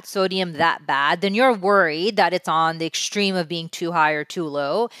stat sodium that bad, then you're worried that it's on the extreme of being too high or too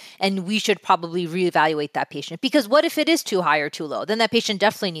low, and we should probably reevaluate that patient. Because what if it is too high or too low? Then that patient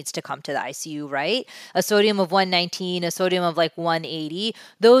definitely needs to come to the ICU, right? A sodium of 119, a sodium of like 180,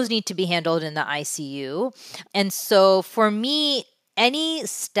 those need to be handled in the ICU. And so for me, any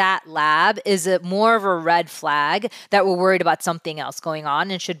stat lab is more of a red flag that we're worried about something else going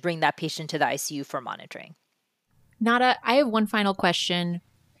on and should bring that patient to the ICU for monitoring. Nada, I have one final question.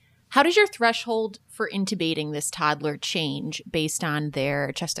 How does your threshold for intubating this toddler change based on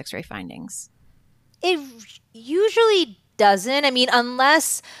their chest x-ray findings? It usually doesn't. I mean,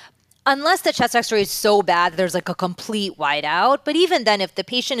 unless the chest x-ray is so bad, there's like a complete whiteout. But even then, if the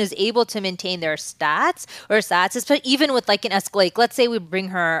patient is able to maintain their stats, even with like an escalate, let's say we bring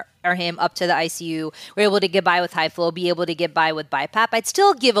her or him up to the ICU, we're able to get by with high flow, be able to get by with BiPAP, I'd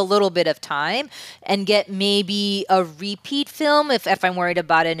still give a little bit of time and get maybe a repeat film if I'm worried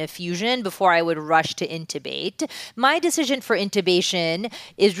about an effusion before I would rush to intubate. My decision for intubation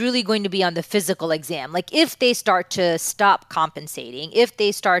is really going to be on the physical exam. Like if they start to stop compensating, if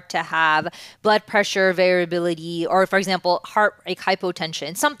they start to have blood pressure variability, or for example, heart rate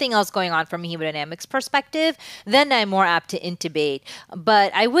hypotension, something else going on from a hemodynamics perspective, then I'm more apt to intubate.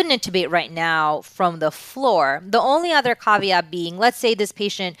 But I wouldn't intubate right now from the floor. The only other caveat being, let's say this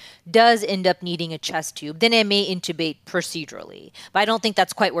patient does end up needing a chest tube, then I may intubate procedurally. But I don't think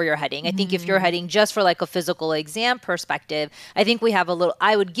that's quite where you're heading. I think if you're heading just for like a physical exam perspective, I think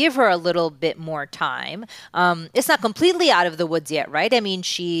I would give her a little bit more time. It's not completely out of the woods yet, right? I mean,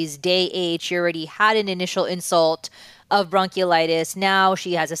 she's day 8. She already had an initial insult of bronchiolitis. Now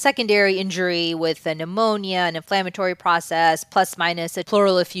she has a secondary injury with a pneumonia, an inflammatory process, plus minus a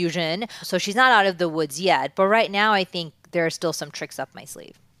pleural effusion. So she's not out of the woods yet. But right now, I think there are still some tricks up my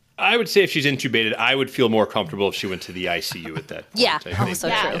sleeve. I would say if she's intubated, I would feel more comfortable if she went to the ICU at that point. Yeah, also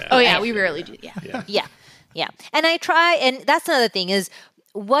true. Yeah. Oh, yeah, we rarely do. Yeah. And I try, and that's another thing is,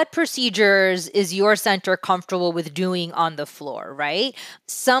 what procedures is your center comfortable with doing on the floor, right?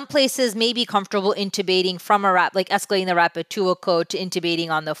 Some places may be comfortable intubating from like escalating the rapid to a code to intubating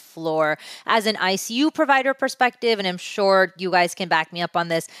on the floor. As an ICU provider perspective, and I'm sure you guys can back me up on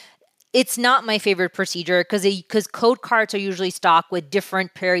this, it's not my favorite procedure because code carts are usually stocked with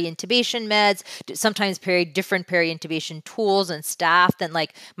different peri-intubation meds, sometimes different peri-intubation tools and staff than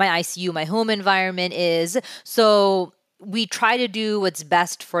like my ICU, my home environment is. So we try to do what's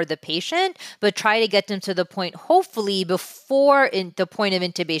best for the patient, but try to get them to the point, hopefully before the point of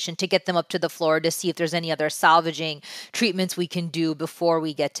intubation, to get them up to the floor to see if there's any other salvaging treatments we can do before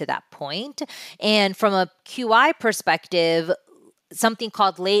we get to that point. And from a QI perspective, something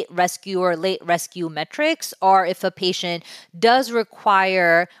called late rescue or late rescue metrics, or if a patient does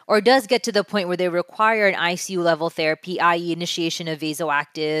require or does get to the point where they require an ICU level therapy, i.e. initiation of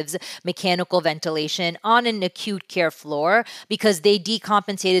vasoactives, mechanical ventilation on an acute care floor, because they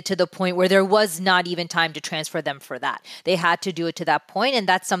decompensated to the point where there was not even time to transfer them for that. They had to do it to that point, and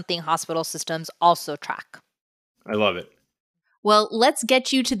that's something hospital systems also track. I love it. Well, let's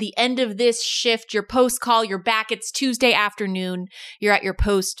get you to the end of this shift. Your post-call, you're back. It's Tuesday afternoon. You're at your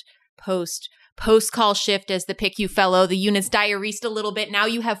post-call shift as the PICU fellow. The unit's diuresed a little bit. Now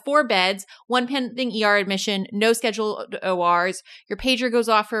you have 4 beds, 1 pending ER admission, no scheduled ORs. Your pager goes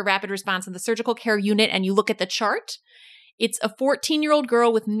off for a rapid response in the surgical care unit, and you look at the chart. It's a 14-year-old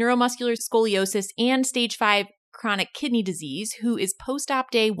girl with neuromuscular scoliosis and stage 5 chronic kidney disease who is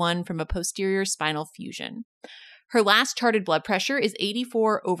post-op day 1 from a posterior spinal fusion. Her last charted blood pressure is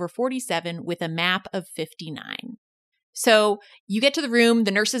 84/47 with a MAP of 59. So you get to the room,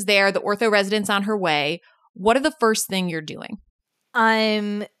 the nurse is there, the ortho resident's on her way. What are the first thing you're doing?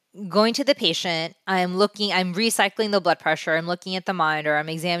 I'm going to the patient. I'm recycling the blood pressure. I'm looking at the monitor. I'm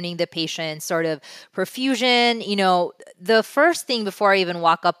examining the patient's sort of perfusion. You know, the first thing before I even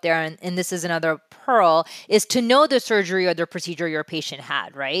walk up there, and this is another pearl, is to know the surgery or the procedure your patient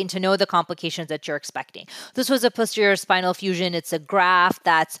had, right? And to know the complications that you're expecting. This was a posterior spinal fusion. It's a graft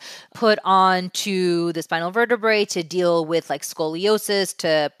that's put onto the spinal vertebrae to deal with like scoliosis,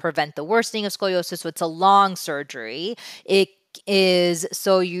 to prevent the worsening of scoliosis. So it's a long surgery. It is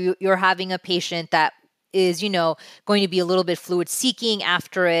so you're having a patient that is, going to be a little bit fluid seeking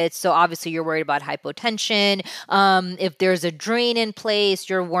after it. So obviously you're worried about hypotension. If there's a drain in place,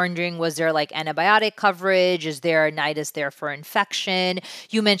 you're wondering, was there like antibiotic coverage? Is there a nidus there for infection?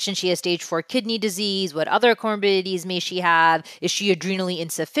 You mentioned she has stage 4 kidney disease. What other comorbidities may she have? Is she adrenally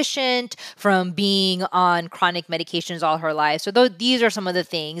insufficient from being on chronic medications all her life? So these are some of the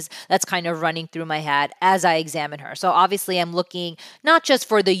things that's kind of running through my head as I examine her. So obviously I'm looking not just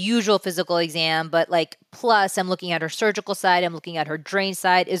for the usual physical exam, but like plus I'm looking at her surgical side. I'm looking at her drain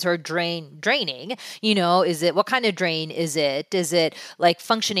side. Is her drain draining? What kind of drain is it? Is it like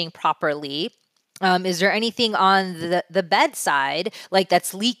functioning properly? Is there anything on the bedside like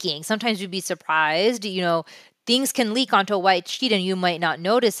that's leaking? Sometimes you'd be surprised, things can leak onto a white sheet and you might not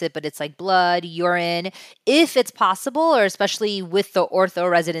notice it, but it's like blood, urine. If it's possible, or especially with the ortho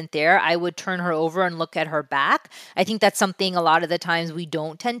resident there, I would turn her over and look at her back. I think that's something a lot of the times we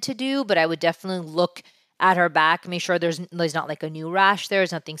don't tend to do, but I would definitely look at her back, make sure there's not like a new rash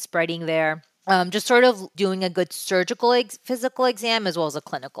there's nothing spreading there. Just sort of doing a good surgical physical exam as well as a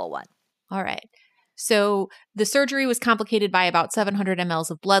clinical one. All right. So the surgery was complicated by about 700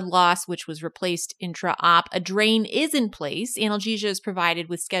 mLs of blood loss, which was replaced intra-op. A drain is in place. Analgesia is provided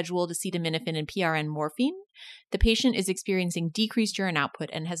with scheduled acetaminophen and PRN morphine. The patient is experiencing decreased urine output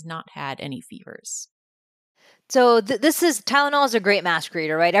and has not had any fevers. So Tylenol is a great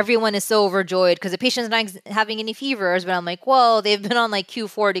masquerader, right? Everyone is so overjoyed because the patient's not having any fevers, but I'm like, whoa, they've been on like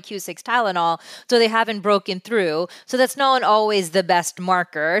Q4 to Q6 Tylenol, so they haven't broken through. So that's not always the best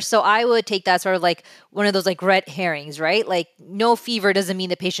marker. So I would take that sort of like one of those like red herrings, right? Like no fever doesn't mean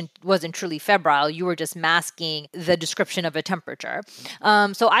the patient wasn't truly febrile. You were just masking the description of a temperature.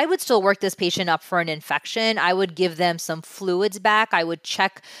 So I would still work this patient up for an infection. I would give them some fluids back. I would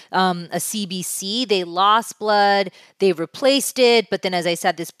check a CBC. They lost blood. They replaced it, but then as I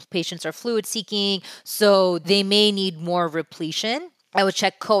said, these patients are fluid seeking, so they may need more repletion. I would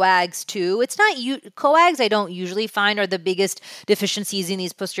check coags too. Coags I don't usually find are the biggest deficiencies in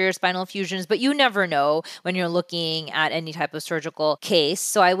these posterior spinal fusions, but you never know when you're looking at any type of surgical case.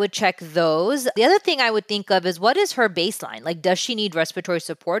 So I would check those. The other thing I would think of is what is her baseline? Like, does she need respiratory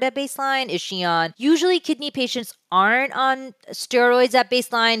support at baseline? Is she on? Usually kidney patients aren't on steroids at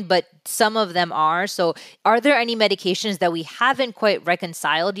baseline, but some of them are. So are there any medications that we haven't quite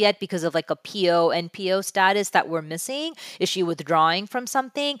reconciled yet because of like a PO and PO status that we're missing? Is she withdrawing from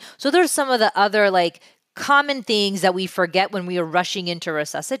something? So there's some of the other like common things that we forget when we are rushing in to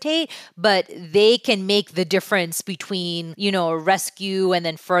resuscitate, but they can make the difference between, a rescue and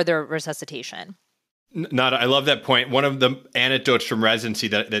then further resuscitation. I love that point. One of the anecdotes from residency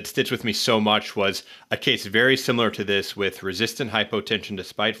that sticks with me so much was a case very similar to this with resistant hypotension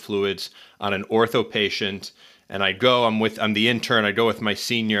despite fluids on an ortho patient. And I'm the intern, I go with my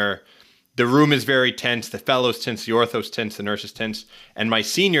senior. The room is very tense. The fellow's tense, the ortho's tense, the nurse is tense. And my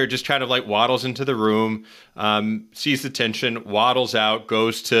senior just kind of like waddles into the room, sees the tension, waddles out,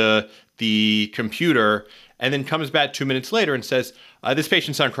 goes to the computer, and then comes back 2 minutes later and says, this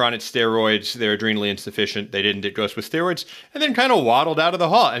patient's on chronic steroids. They're adrenally insufficient. They didn't dose with steroids. And then kind of waddled out of the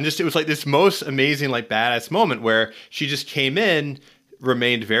hall. And it was like this most amazing, like badass moment where she just came in,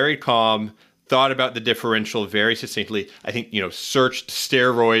 remained very calm, thought about the differential very succinctly. I think, searched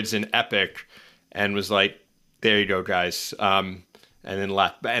steroids in Epic and was like, there you go, guys. And then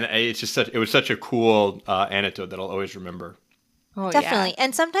left. And it was such a cool anecdote that I'll always remember. Oh, definitely. Yeah.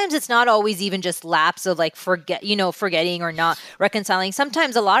 And sometimes it's not always even just lapse of like forgetting or not reconciling.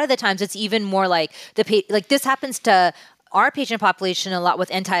 Sometimes, a lot of the times, it's even more like this happens to our patient population a lot with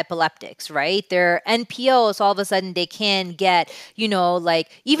anti-epileptics, right? They're NPO, so all of a sudden they can get,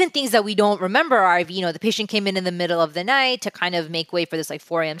 even things that we don't remember are, the patient came in the middle of the night to kind of make way for this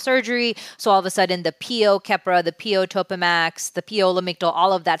 4 a.m. surgery. So all of a sudden the PO Keppra, the PO Topamax, the PO Lamictal,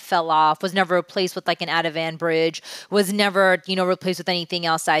 all of that fell off, was never replaced with like an Ativan bridge, was never, replaced with anything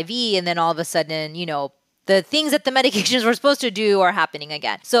else IV. And then all of a sudden, the things that the medications were supposed to do are happening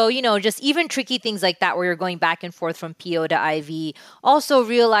again. So, just even tricky things like that where you're going back and forth from PO to IV. Also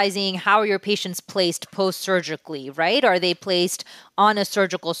realizing how are your patients placed post-surgically, right? Are they placed on a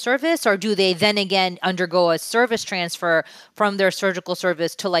surgical service, or do they then again undergo a service transfer from their surgical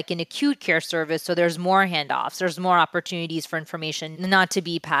service to like an acute care service? So there's more handoffs, there's more opportunities for information not to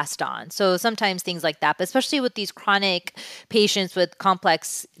be passed on. So sometimes things like that, but especially with these chronic patients with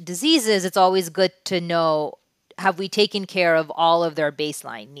complex diseases, it's always good to know, have we taken care of all of their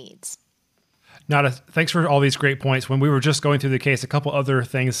baseline needs? Nada, thanks for all these great points. When we were just going through the case, a couple other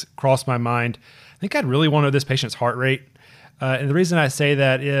things crossed my mind. I think I'd really want to know this patient's heart rate. And the reason I say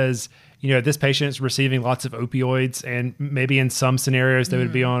that is, this patient's receiving lots of opioids, and maybe in some scenarios they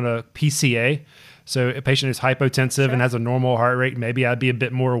would be on a PCA. So a patient is hypotensive and has a normal heart rate, maybe I'd be a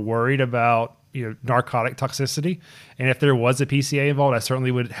bit more worried about, narcotic toxicity. And if there was a PCA involved, I certainly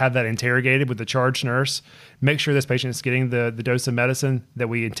would have that interrogated with the charge nurse, make sure this patient is getting the dose of medicine that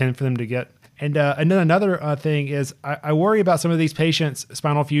we intend for them to get. And then another thing is I worry about some of these patients'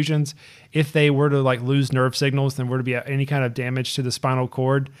 spinal fusions. If they were to lose nerve signals, then were to be any kind of damage to the spinal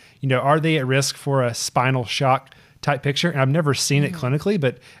cord, are they at risk for a spinal shock type picture? And I've never seen it clinically,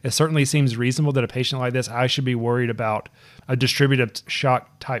 but it certainly seems reasonable that a patient like this, I should be worried about a distributive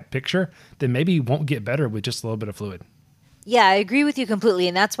shock type picture that maybe won't get better with just a little bit of fluid. Yeah, I agree with you completely.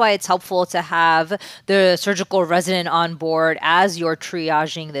 And that's why it's helpful to have the surgical resident on board as you're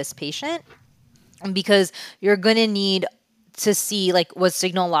triaging this patient, because you're going to need to see, was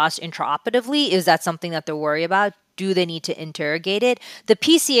signal lost intraoperatively? Is that something that they're worried about? Do they need to interrogate it? The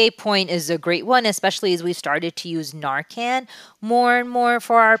PCA point is a great one, especially as we started to use Narcan more and more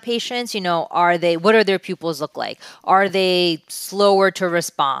for our patients. What are their pupils look like? Are they slower to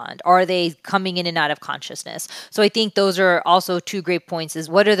respond? Are they coming in and out of consciousness? So I think those are also two great points, is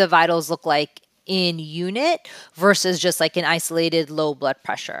what do the vitals look like in unit versus just like an isolated low blood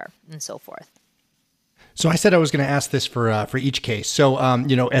pressure and so forth. So I said I was going to ask this for each case. So,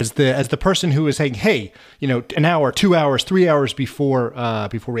 as the person who is saying, hey, an hour, 2 hours, 3 hours before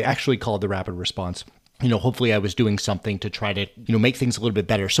we actually called the rapid response, hopefully I was doing something to try to, make things a little bit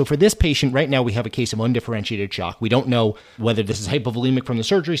better. So for this patient right now, we have a case of undifferentiated shock. We don't know whether this is hypovolemic from the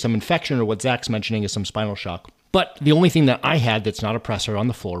surgery, some infection, or what Zach's mentioning is some spinal shock. But the only thing that I had that's not a pressor on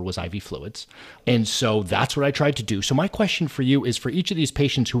the floor was IV fluids. And so that's what I tried to do. So my question for you is, for each of these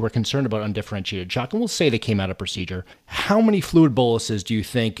patients who were concerned about undifferentiated shock, and we'll say they came out of procedure, how many fluid boluses do you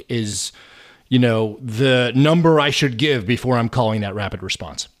think is, the number I should give before I'm calling that rapid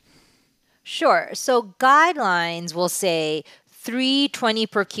response? Sure. So guidelines will say 3 20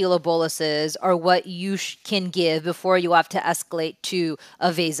 per kilo boluses are what you can give before you have to escalate to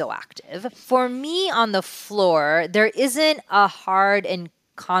a vasoactive. For me on the floor, there isn't a hard and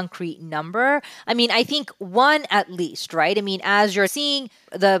concrete number. I mean, I think one at least, right? I mean, as you're seeing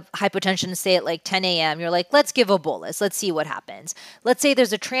the hypotension say at like 10 a.m., you're like, let's give a bolus. Let's see what happens. Let's say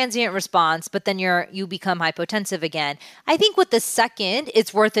there's a transient response, but then you become hypotensive again. I think with the second,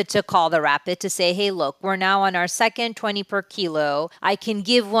 it's worth it to call the rapid to say, hey, look, we're now on our second 20 per kilo. I can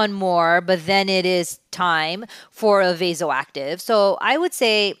give one more, but then it is time for a vasoactive. So I would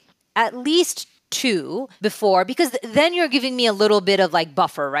say at least 2 before, because then you're giving me a little bit of like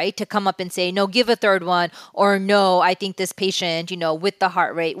buffer, right? To come up and say, no, give a third one, or no, I think this patient, with the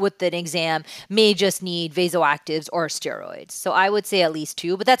heart rate, with an exam, may just need vasoactives or steroids. So I would say at least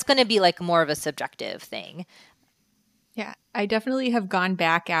 2, but that's going to be like more of a subjective thing. Yeah, I definitely have gone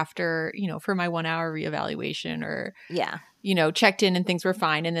back after, for my 1 hour reevaluation or, checked in and things were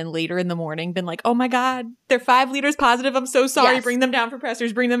fine. And then later in the morning been like, oh my God, they're 5 liters positive. I'm so sorry. Yes. Bring them down for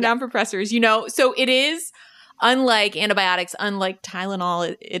pressors, down for pressors, So it is, unlike antibiotics, unlike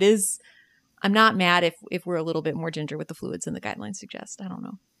Tylenol, it is, I'm not mad if we're a little bit more ginger with the fluids than the guidelines suggest. I don't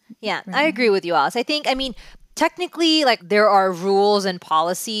know. Yeah, I agree with you, Alice. Technically, like there are rules and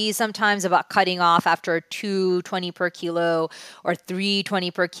policies sometimes about cutting off after 2 20 per kilo or 3 20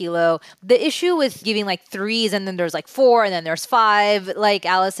 per kilo. The issue with giving like 3s and then there's like 4 and then there's 5, like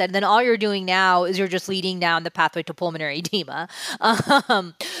Alice said, then all you're doing now is you're just leading down the pathway to pulmonary edema.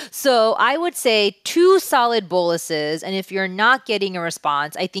 So I would say 2 solid boluses, and if you're not getting a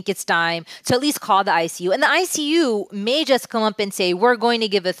response, I think it's time to at least call the ICU. And the ICU may just come up and say, we're going to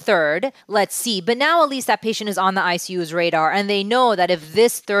give a third, let's see. But now at least that patient is on the ICU's radar, and they know that if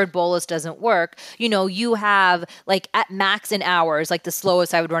this third bolus doesn't work, you have like at max in hours, like the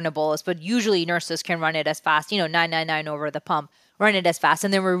slowest I would run a bolus, but usually nurses can run it as fast, 999 over the pump, run it as fast,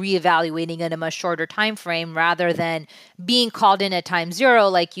 and then we're reevaluating in a much shorter time frame rather than being called in at time 0,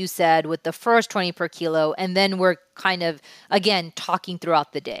 like you said, with the first 20 per kilo, and then we're kind of, again, talking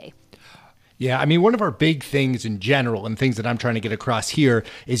throughout the day. Yeah, I mean, one of our big things in general and things that I'm trying to get across here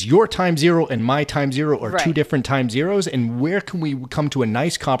is your time 0 and my time 0 are right. 2 different time zeros. And where can we come to a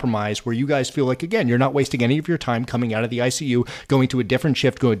nice compromise where you guys feel like, again, you're not wasting any of your time coming out of the ICU, going to a different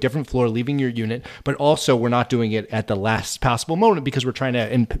shift, going to a different floor, leaving your unit, but also we're not doing it at the last possible moment because we're trying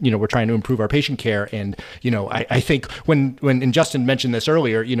to, we're trying to improve our patient care. And, I think and Justin mentioned this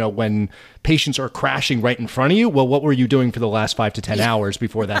earlier, when patients are crashing right in front of you, well, what were you doing for the last 5 to 10 hours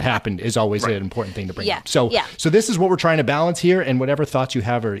before that happened is always an important thing to bring up. So this is what we're trying to balance here, and whatever thoughts you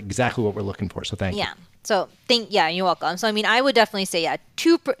have are exactly what we're looking for. So thank you. So you're welcome. So I would definitely say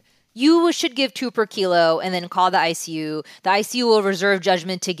you should give 2 per kilo and then call the ICU. The ICU will reserve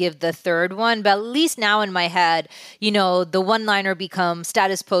judgment to give the third one. But at least now in my head, the one-liner becomes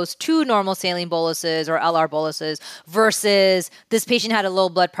status post 2 normal saline boluses or LR boluses versus this patient had a low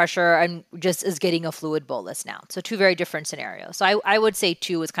blood pressure and just is getting a fluid bolus now. So 2 very different scenarios. So I would say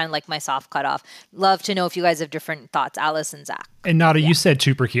 2 is kind of like my soft cutoff. Love to know if you guys have different thoughts, Alice and Zach. And Nada, you said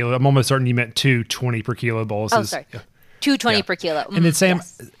 2 per kilo. I'm almost certain you meant 2 20 per kilo boluses. Oh, sorry. 2 20 per kilo. And then Sam,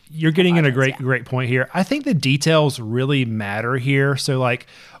 you're getting in a great point here. I think the details really matter here. So like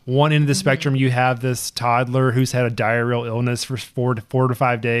one end of the spectrum, you have this toddler who's had a diarrheal illness for 4 to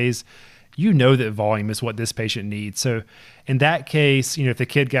 5 days. That volume is what this patient needs. So in that case, if the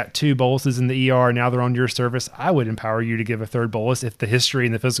kid got 2 boluses in the ER, now they're on your service, I would empower you to give a third bolus if the history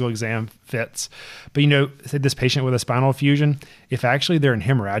and the physical exam fits. But say this patient with a spinal fusion, if actually they're in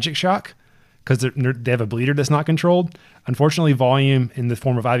hemorrhagic shock, because they have a bleeder that's not controlled, unfortunately, volume in the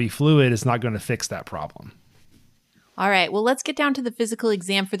form of IV fluid is not going to fix that problem. All right, well, let's get down to the physical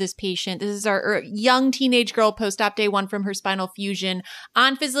exam for this patient. This is our young teenage girl post-op day 1 from her spinal fusion.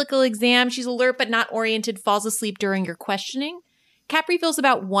 On physical exam, she's alert but not oriented, falls asleep during your questioning. Cap refills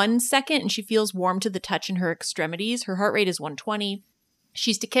about 1 second, and she feels warm to the touch in her extremities. Her heart rate is 120.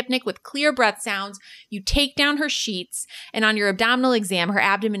 She's tachypnic with clear breath sounds. You take down her sheets, and on your abdominal exam, her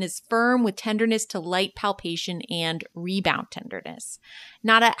abdomen is firm with tenderness to light palpation and rebound tenderness.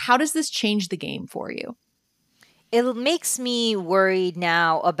 Nada, how does this change the game for you? It makes me worried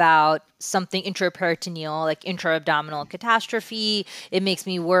now about something intraperitoneal, like intra-abdominal catastrophe. It makes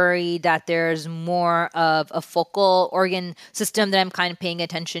me worried that there's more of a focal organ system that I'm kind of paying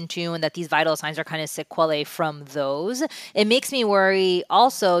attention to, and that these vital signs are kind of sequelae from those. It makes me worry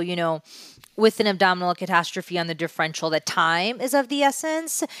also, with an abdominal catastrophe on the differential, that time is of the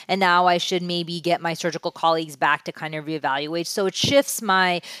essence. And now I should maybe get my surgical colleagues back to kind of reevaluate. So it shifts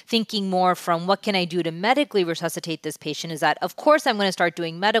my thinking more from what can I do to medically resuscitate this patient, is that, of course, I'm going to start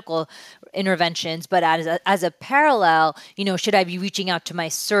doing medical interventions, but as a parallel, should I be reaching out to my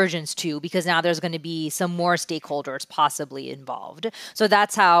surgeons too? Because now there's going to be some more stakeholders possibly involved. So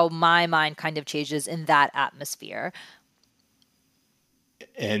that's how my mind kind of changes in that atmosphere.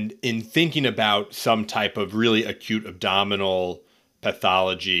 And in thinking about some type of really acute abdominal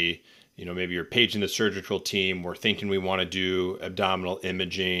pathology, maybe you're paging the surgical team, we're thinking we want to do abdominal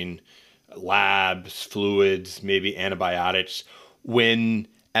imaging, labs, fluids, maybe antibiotics. When,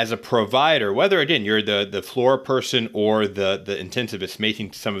 as a provider, whether, again, you're the floor person or the intensivist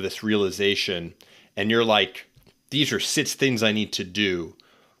making some of this realization, and you're like, these are 6 things I need to do,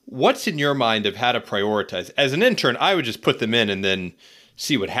 what's in your mind of how to prioritize? As an intern, I would just put them in and then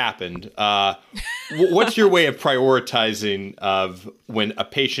see what happened. What's your way of prioritizing of when a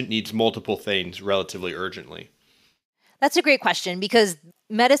patient needs multiple things relatively urgently? That's a great question, because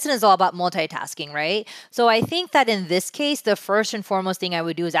medicine is all about multitasking, right? So I think that in this case, the first and foremost thing I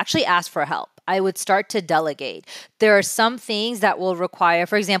would do is actually ask for help. I would start to delegate. There are some things that will require,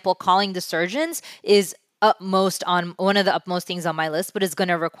 for example, calling the surgeons is one of the utmost things on my list, but it's going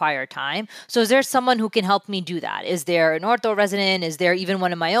to require time. So is there someone who can help me do that? Is there an ortho resident? Is there even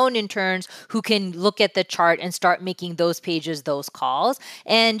one of my own interns who can look at the chart and start making those pages, those calls?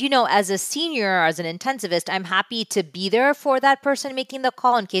 And, as a senior, as an intensivist, I'm happy to be there for that person making the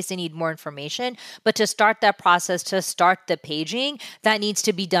call in case they need more information. But to start that process, to start the paging, that needs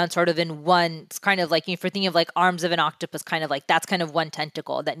to be done sort of in one. It's kind of like, if you're thinking of like arms of an octopus, kind of like that's kind of one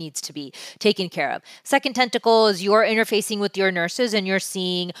tentacle that needs to be taken care of. Second tentacle is you're interfacing with your nurses and you're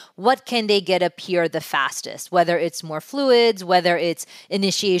seeing what can they get up here the fastest, whether it's more fluids, whether it's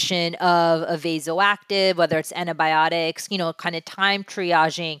initiation of a vasoactive, whether it's antibiotics, kind of time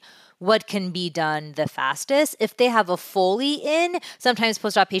triaging what can be done the fastest. If they have a Foley in, sometimes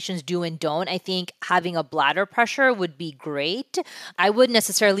post-op patients do and don't. I think having a bladder pressure would be great. I wouldn't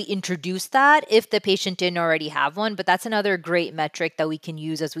necessarily introduce that if the patient didn't already have one, but that's another great metric that we can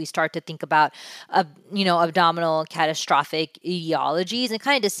use as we start to think about, abdominal catastrophic etiologies. And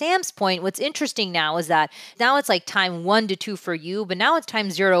kind of to Sam's point, what's interesting now is that now it's like time 1 to 2 for you, but now it's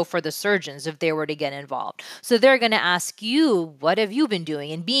time 0 for the surgeons if they were to get involved. So they're going to ask you, what have you been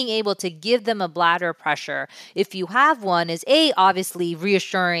doing? And being able to give them a bladder pressure, if you have one, is obviously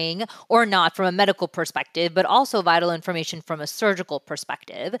reassuring or not from a medical perspective, but also vital information from a surgical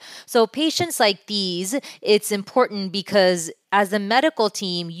perspective. So patients like these, it's important because as a medical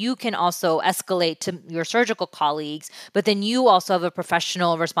team, you can also escalate to your surgical colleagues, but then you also have a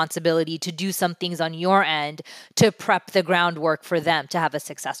professional responsibility to do some things on your end to prep the groundwork for them to have a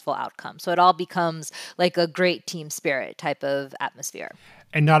successful outcome. So it all becomes like a great team spirit type of atmosphere.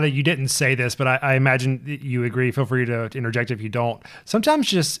 And Nada, you didn't say this, but I imagine you agree. Feel free to interject if you don't. Sometimes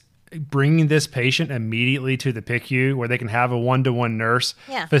just bringing this patient immediately to the PICU where they can have a one-to-one nurse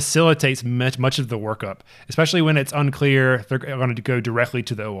facilitates much of the workup, especially when it's unclear if they're going to go directly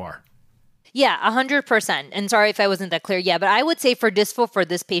to the OR. Yeah, 100%. And sorry if I wasn't that clear. Yeah, but I would say for dyspho for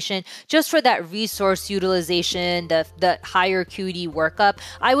this patient, just for that resource utilization, the higher acuity workup,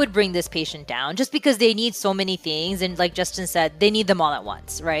 I would bring this patient down just because they need so many things. And like Justin said, they need them all at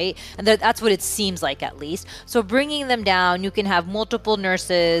once, right? And that's what it seems like at least. So bringing them down, you can have multiple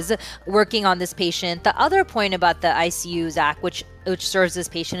nurses working on this patient. The other point about the ICU, Zach, which serves this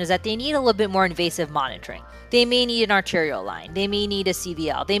patient, is that they need a little bit more invasive monitoring. They may need an arterial line. They may need a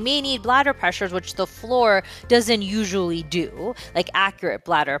CVL. They may need bladder pressures, which the floor doesn't usually do, like accurate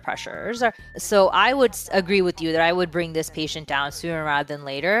bladder pressures. So I would agree with you that I would bring this patient down sooner rather than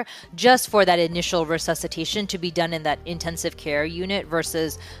later, just for that initial resuscitation to be done in that intensive care unit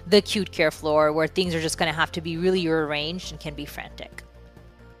versus the acute care floor where things are just going to have to be really rearranged and can be frantic.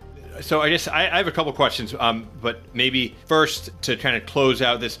 So I guess I have a couple questions, but maybe first to kind of close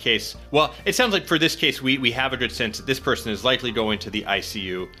out this case. Well, it sounds like for this case, we have a good sense that this person is likely going to the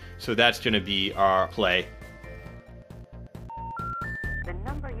ICU. So that's going to be our play. The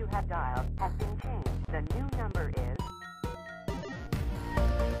number you have dialed has been changed. The new number is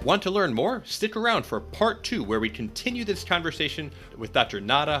Want to learn more? Stick around for part 2, where we continue this conversation with Dr.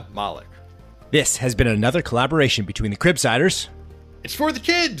 Nada Malik. This has been another collaboration between the Cribsiders. It's for the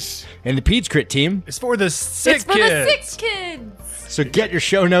kids! And the Peds Crit team. It's for the sick It's for the 6 kids. So get your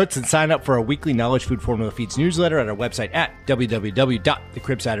show notes and sign up for our weekly Knowledge Food Formula Feeds newsletter at our website at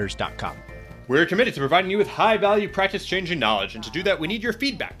www.thecribsiders.com. We're committed to providing you with high-value, practice-changing knowledge, and to do that, we need your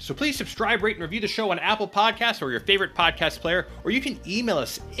feedback. So please subscribe, rate, and review the show on Apple Podcasts or your favorite podcast player, or you can email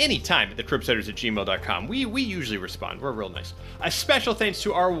us anytime at thecribsiders@gmail.com. We usually respond. We're real nice. A special thanks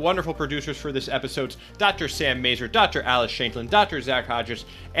to our wonderful producers for this episode, Dr. Sam Mazer, Dr. Alice Shanklin, Dr. Zach Hodges,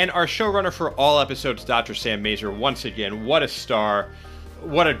 and our showrunner for all episodes, Dr. Sam Mazer. Once again, what a star.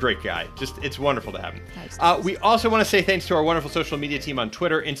 What a great guy. Just, it's wonderful to have him. We also want to say thanks to our wonderful social media team on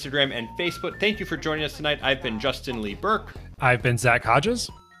Twitter, Instagram, and Facebook. Thank you for joining us tonight. I've been Justin Lee Burke. I've been Zach Hodges.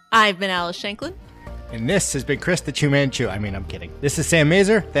 I've been Alice Shanklin. And this has been Chris the Chew Man Chew. I'm kidding. This is Sam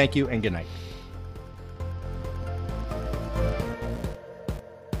Mazer. Thank you and good night.